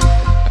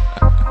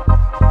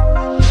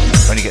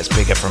 It only gets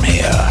bigger from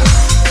here.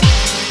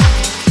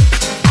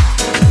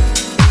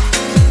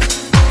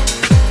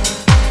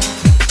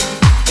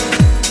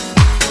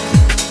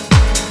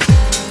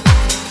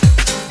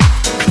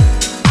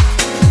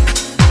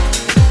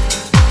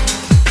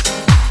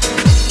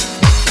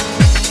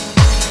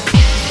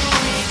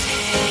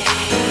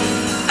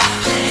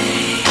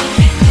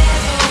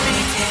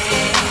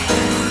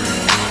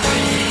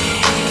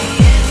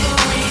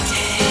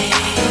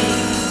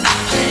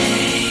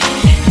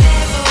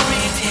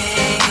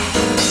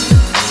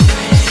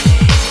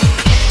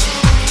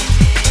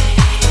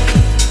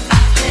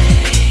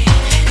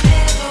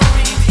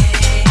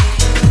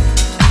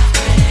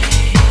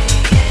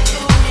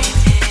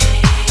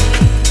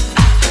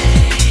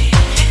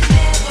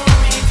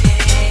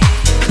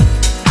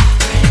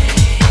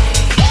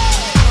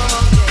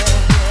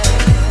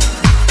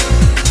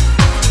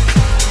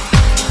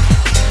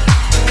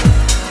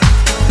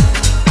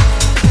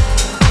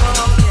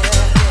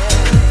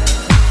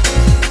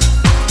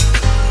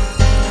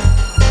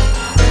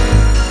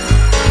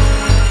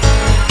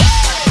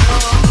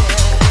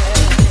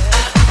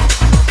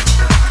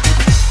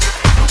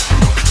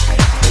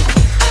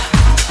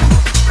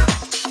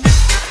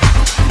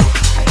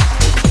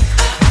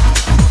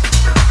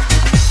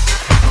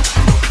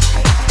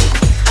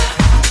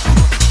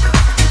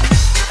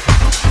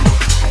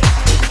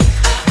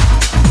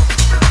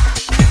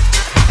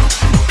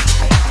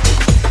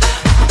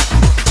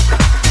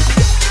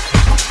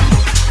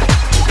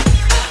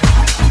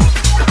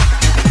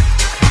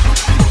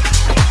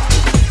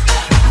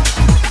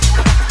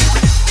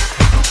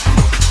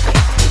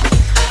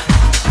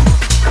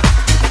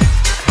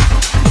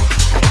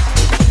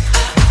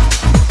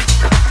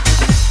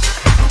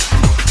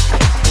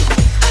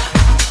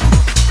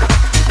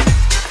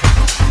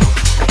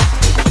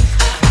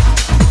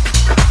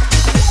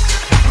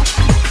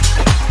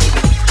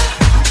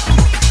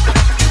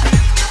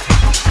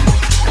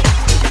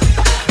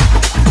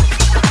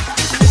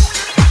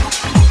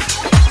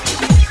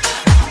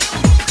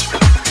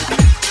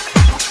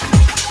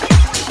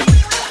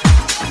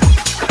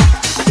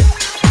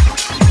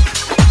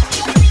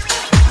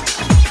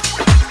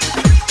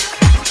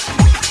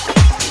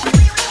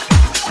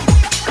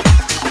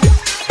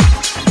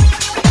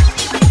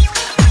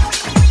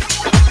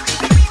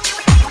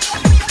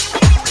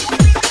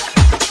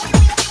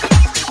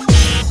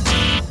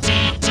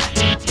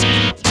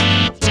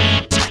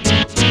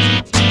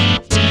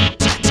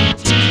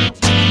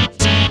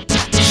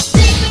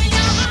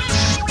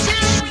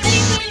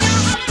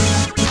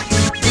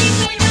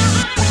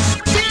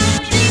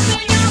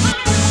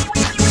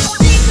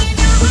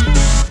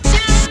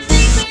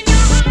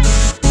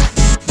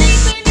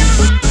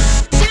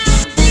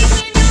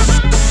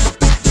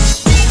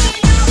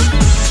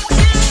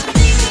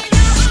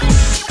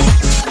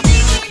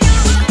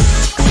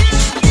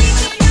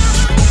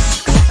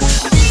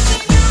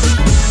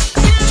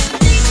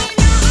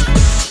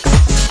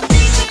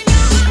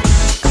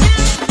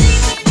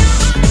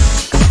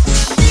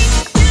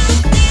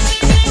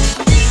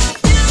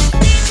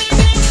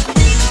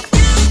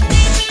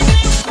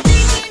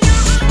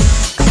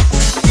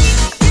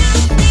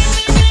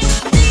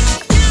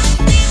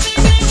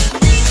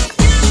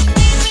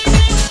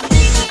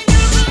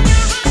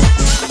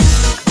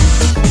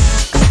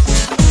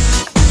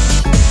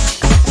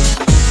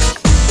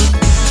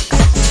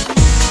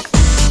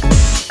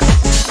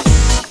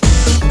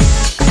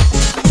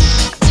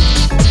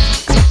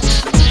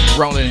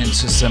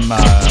 Some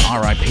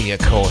R.I.P. of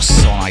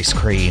course on Ice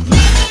Cream.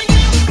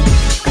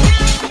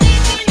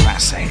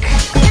 Classic.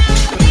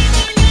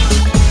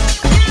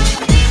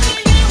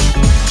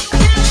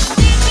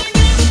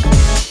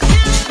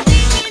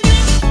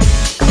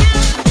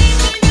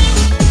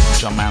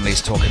 John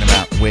Manley's talking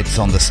about width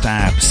on the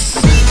stabs.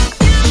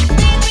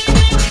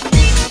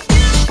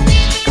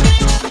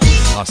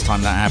 Last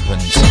time that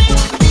happened,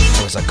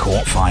 there was a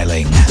court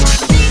filing.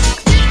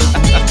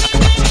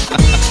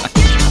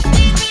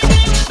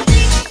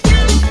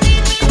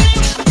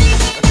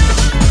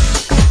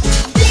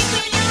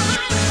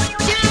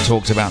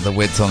 talked about the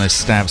width on his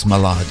Stabs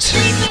Malad.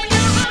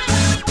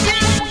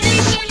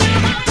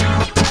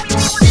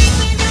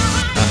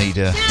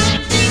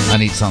 I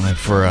need something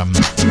for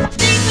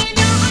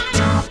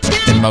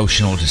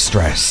emotional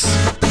distress.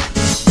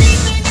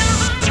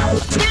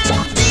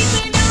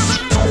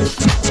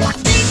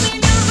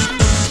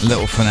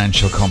 Little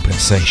financial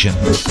compensation.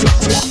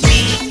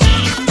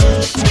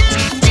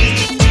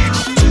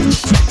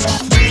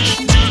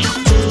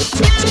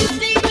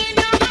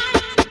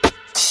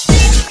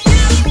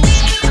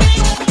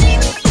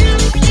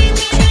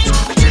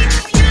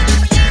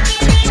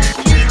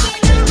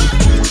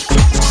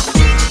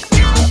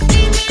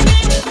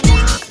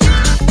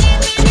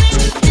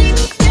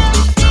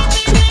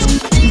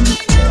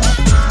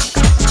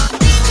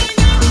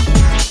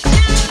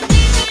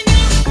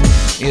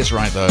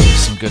 Right though,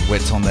 some good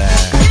width on there.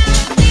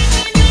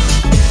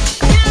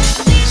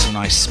 Some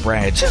nice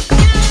spread.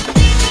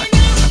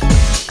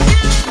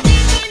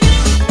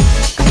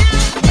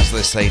 As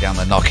they say down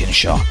the knocking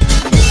shop.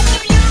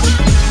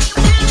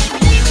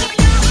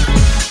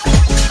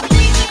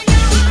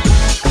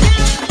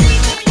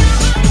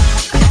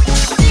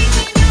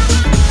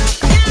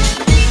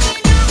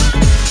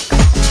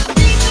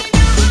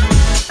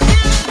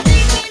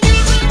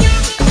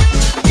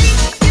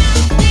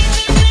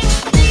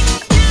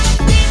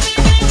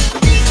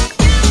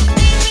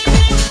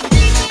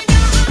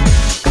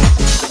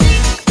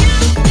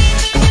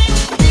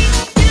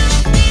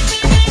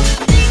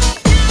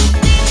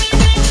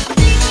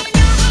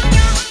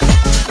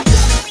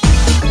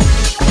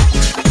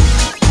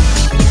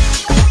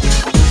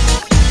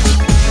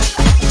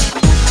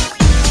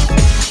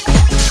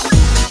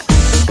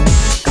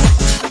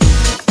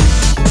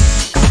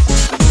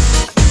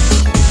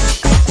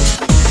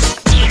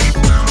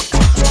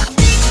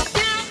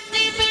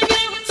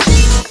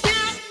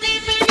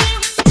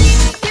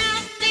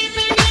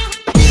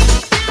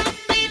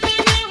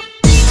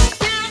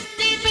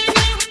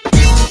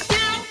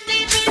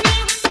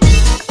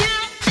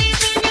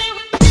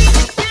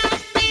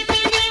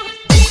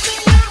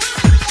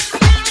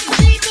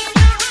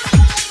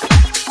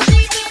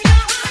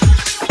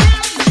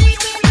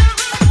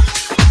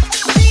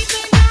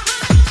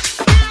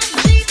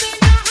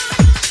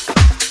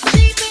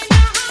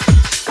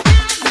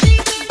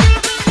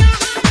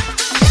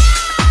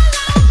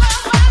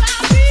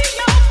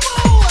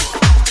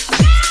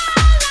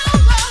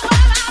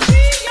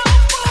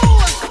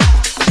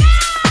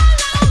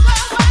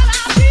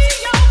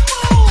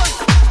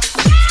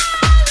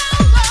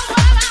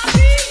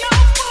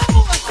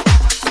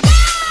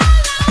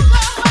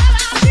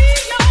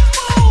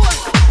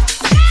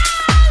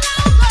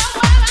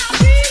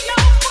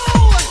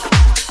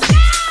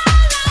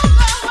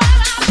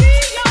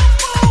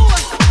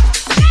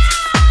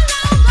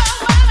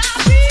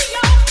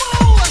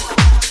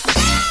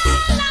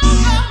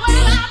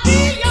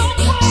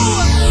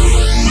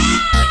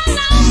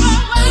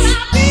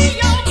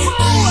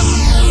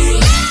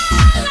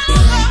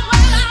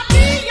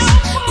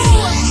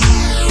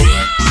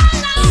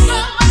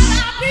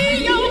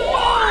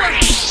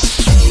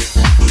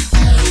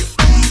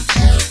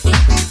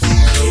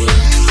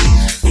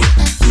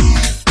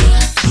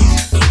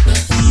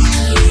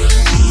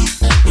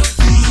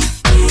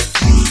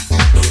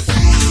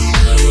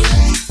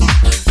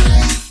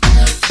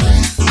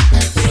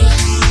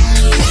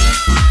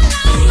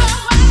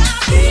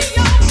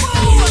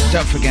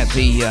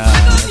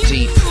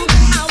 Deep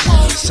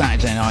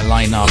Saturday night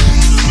lineup.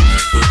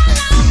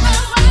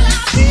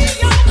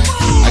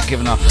 I've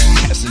given up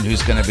guessing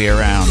who's going to be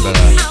around, but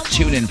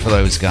tune in for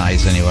those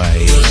guys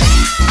anyway.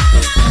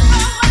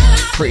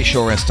 Pretty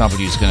sure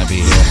SW is going to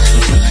be here.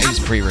 He's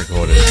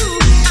pre-recorded.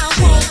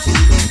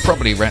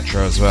 Probably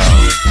retro as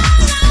well.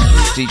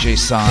 DJ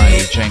Sai,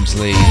 James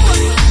Lee,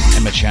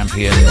 Emma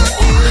Champion.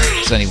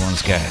 It's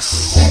anyone's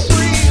guess.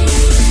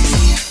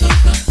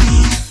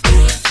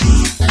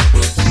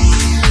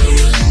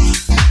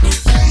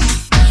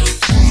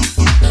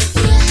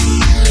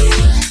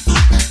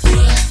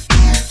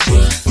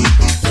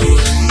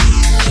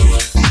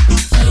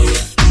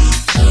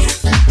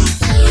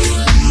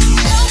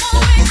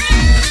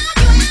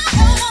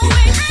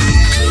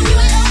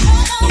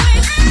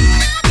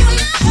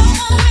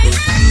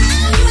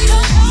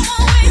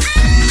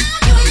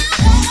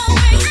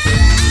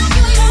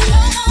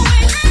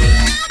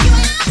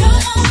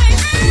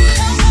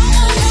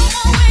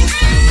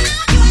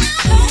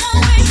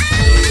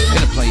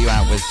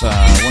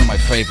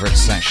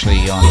 Favorites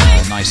actually on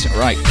nice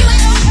right.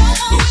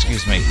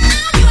 Excuse me.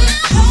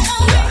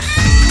 Yeah.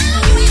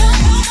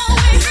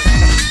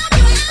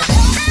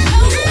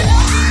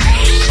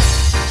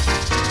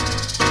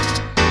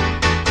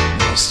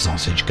 Little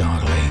sausage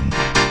gargling.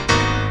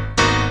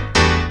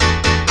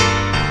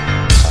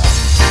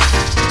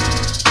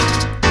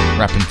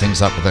 Wrapping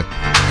things up with a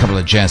couple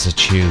of jazzer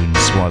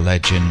tunes. What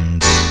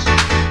legends.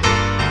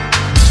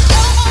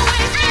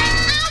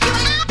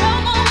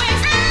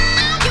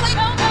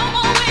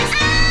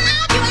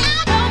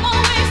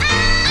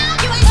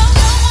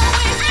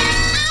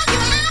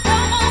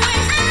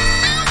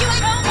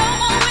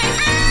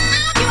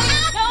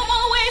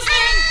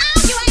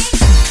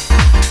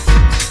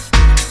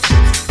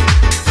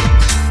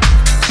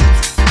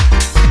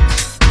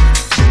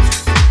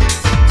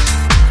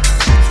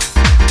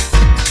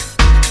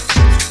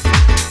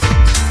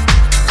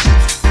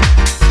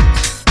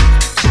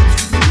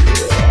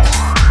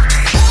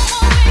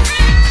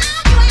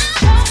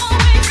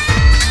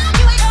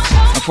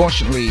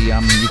 Unfortunately,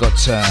 you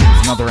got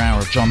another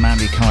hour of John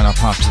Manley coming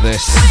up after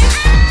this.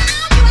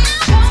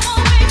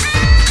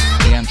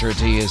 Leandro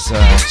D is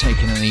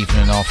taking an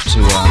evening off to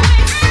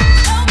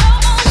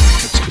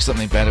do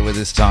something better with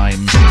his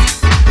time.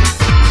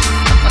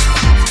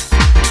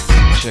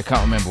 Actually, I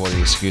can't remember what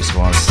the excuse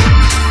was.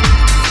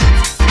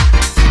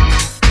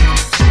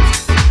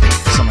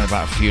 Something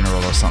about a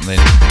funeral or something.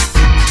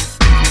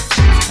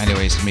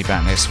 Anyway, he's going to be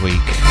back next week.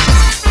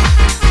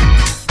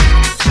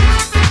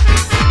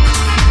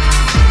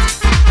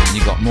 And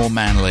you got more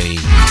Manley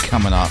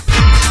coming up.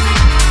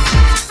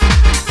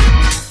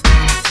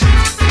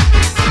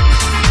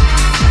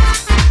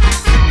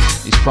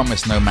 He's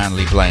promised no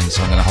Manley blend,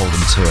 so I'm going to hold him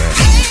to it.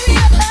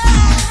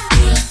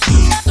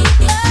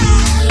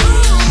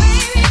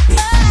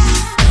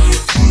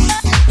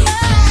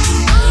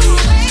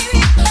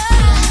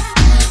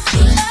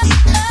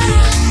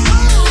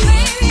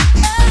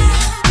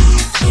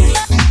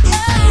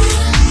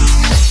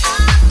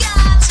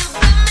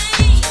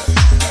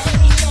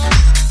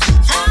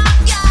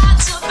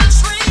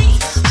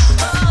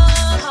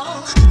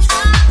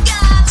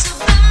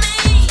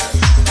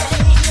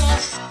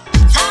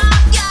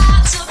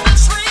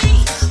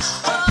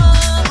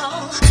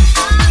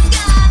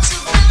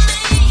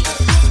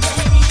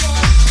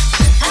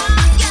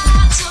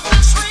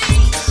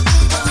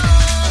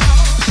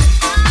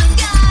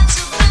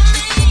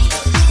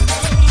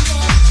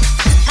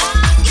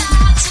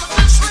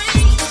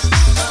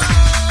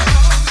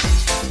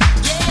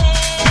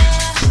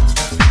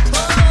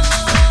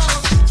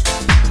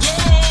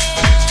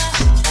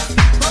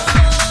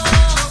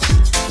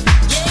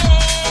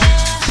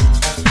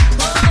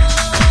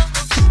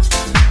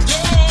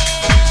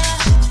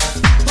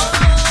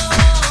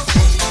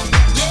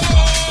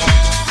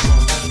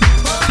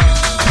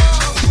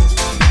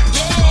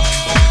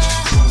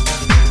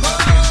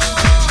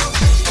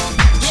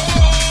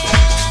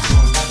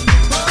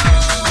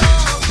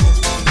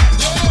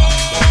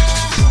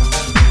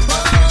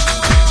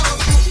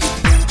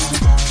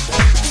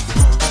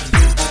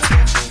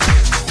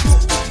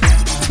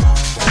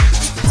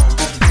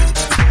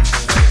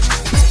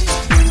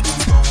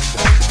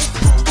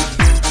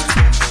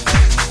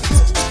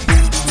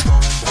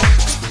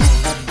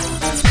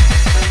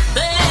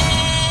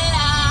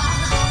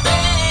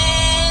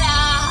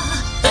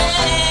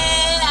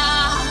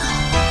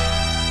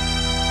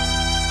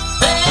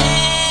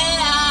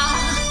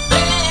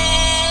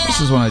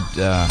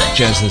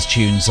 Jez's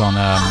tunes on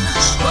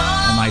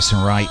Nice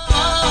and Ripe.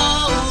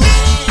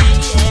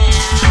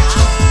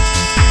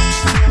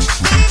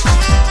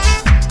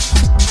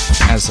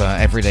 As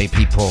Everyday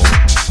People.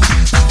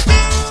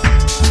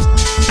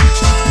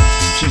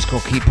 Tune's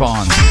called Keep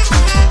On.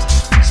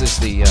 This is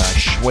the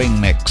Swing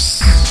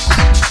Mix.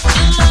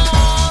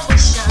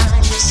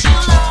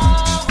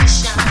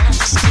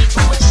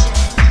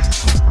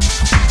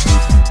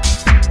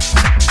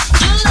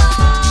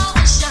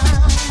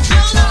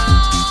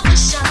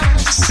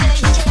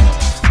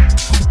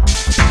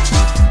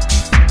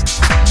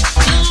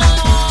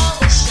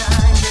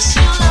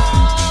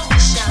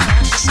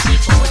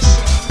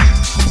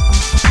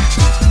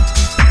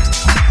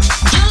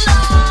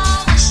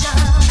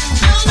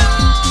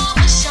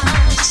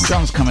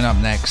 Coming up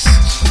next.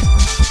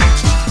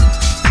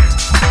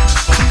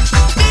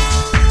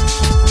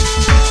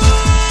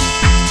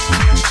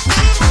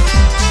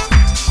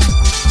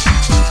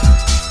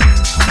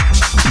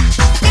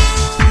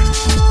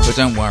 But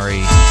don't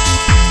worry,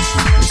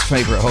 his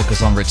favourite hook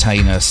is on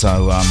retainer,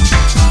 so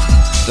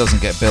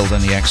doesn't get billed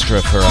any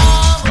extra for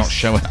not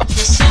showing up.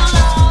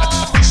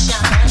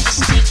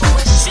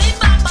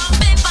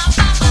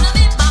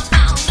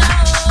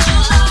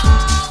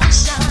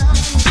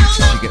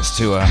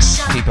 To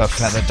keep her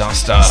feather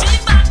duster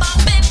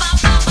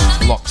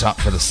locked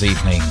up for this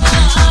evening.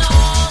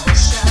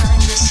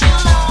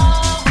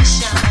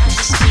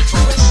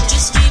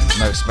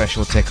 No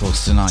special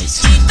tickles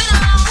tonight.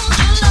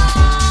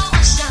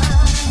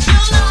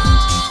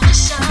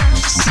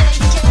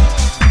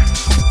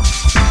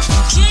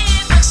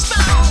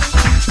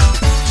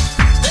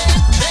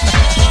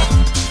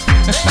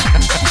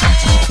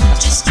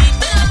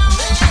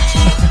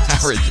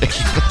 How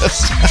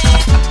ridiculous.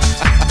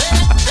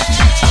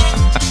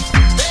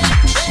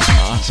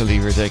 Utterly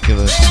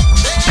ridiculous.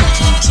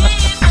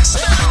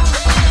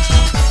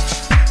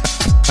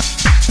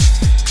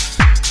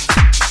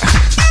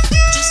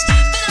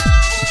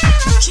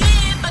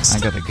 I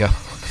gotta go.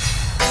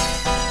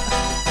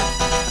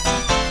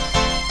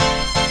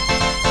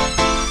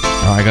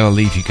 Oh, I gotta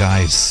leave you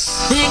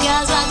guys.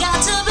 Because I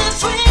got to be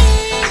free.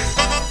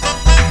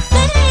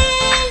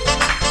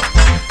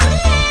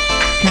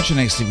 Catch you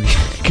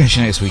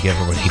next week,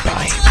 everybody.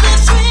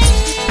 Bye.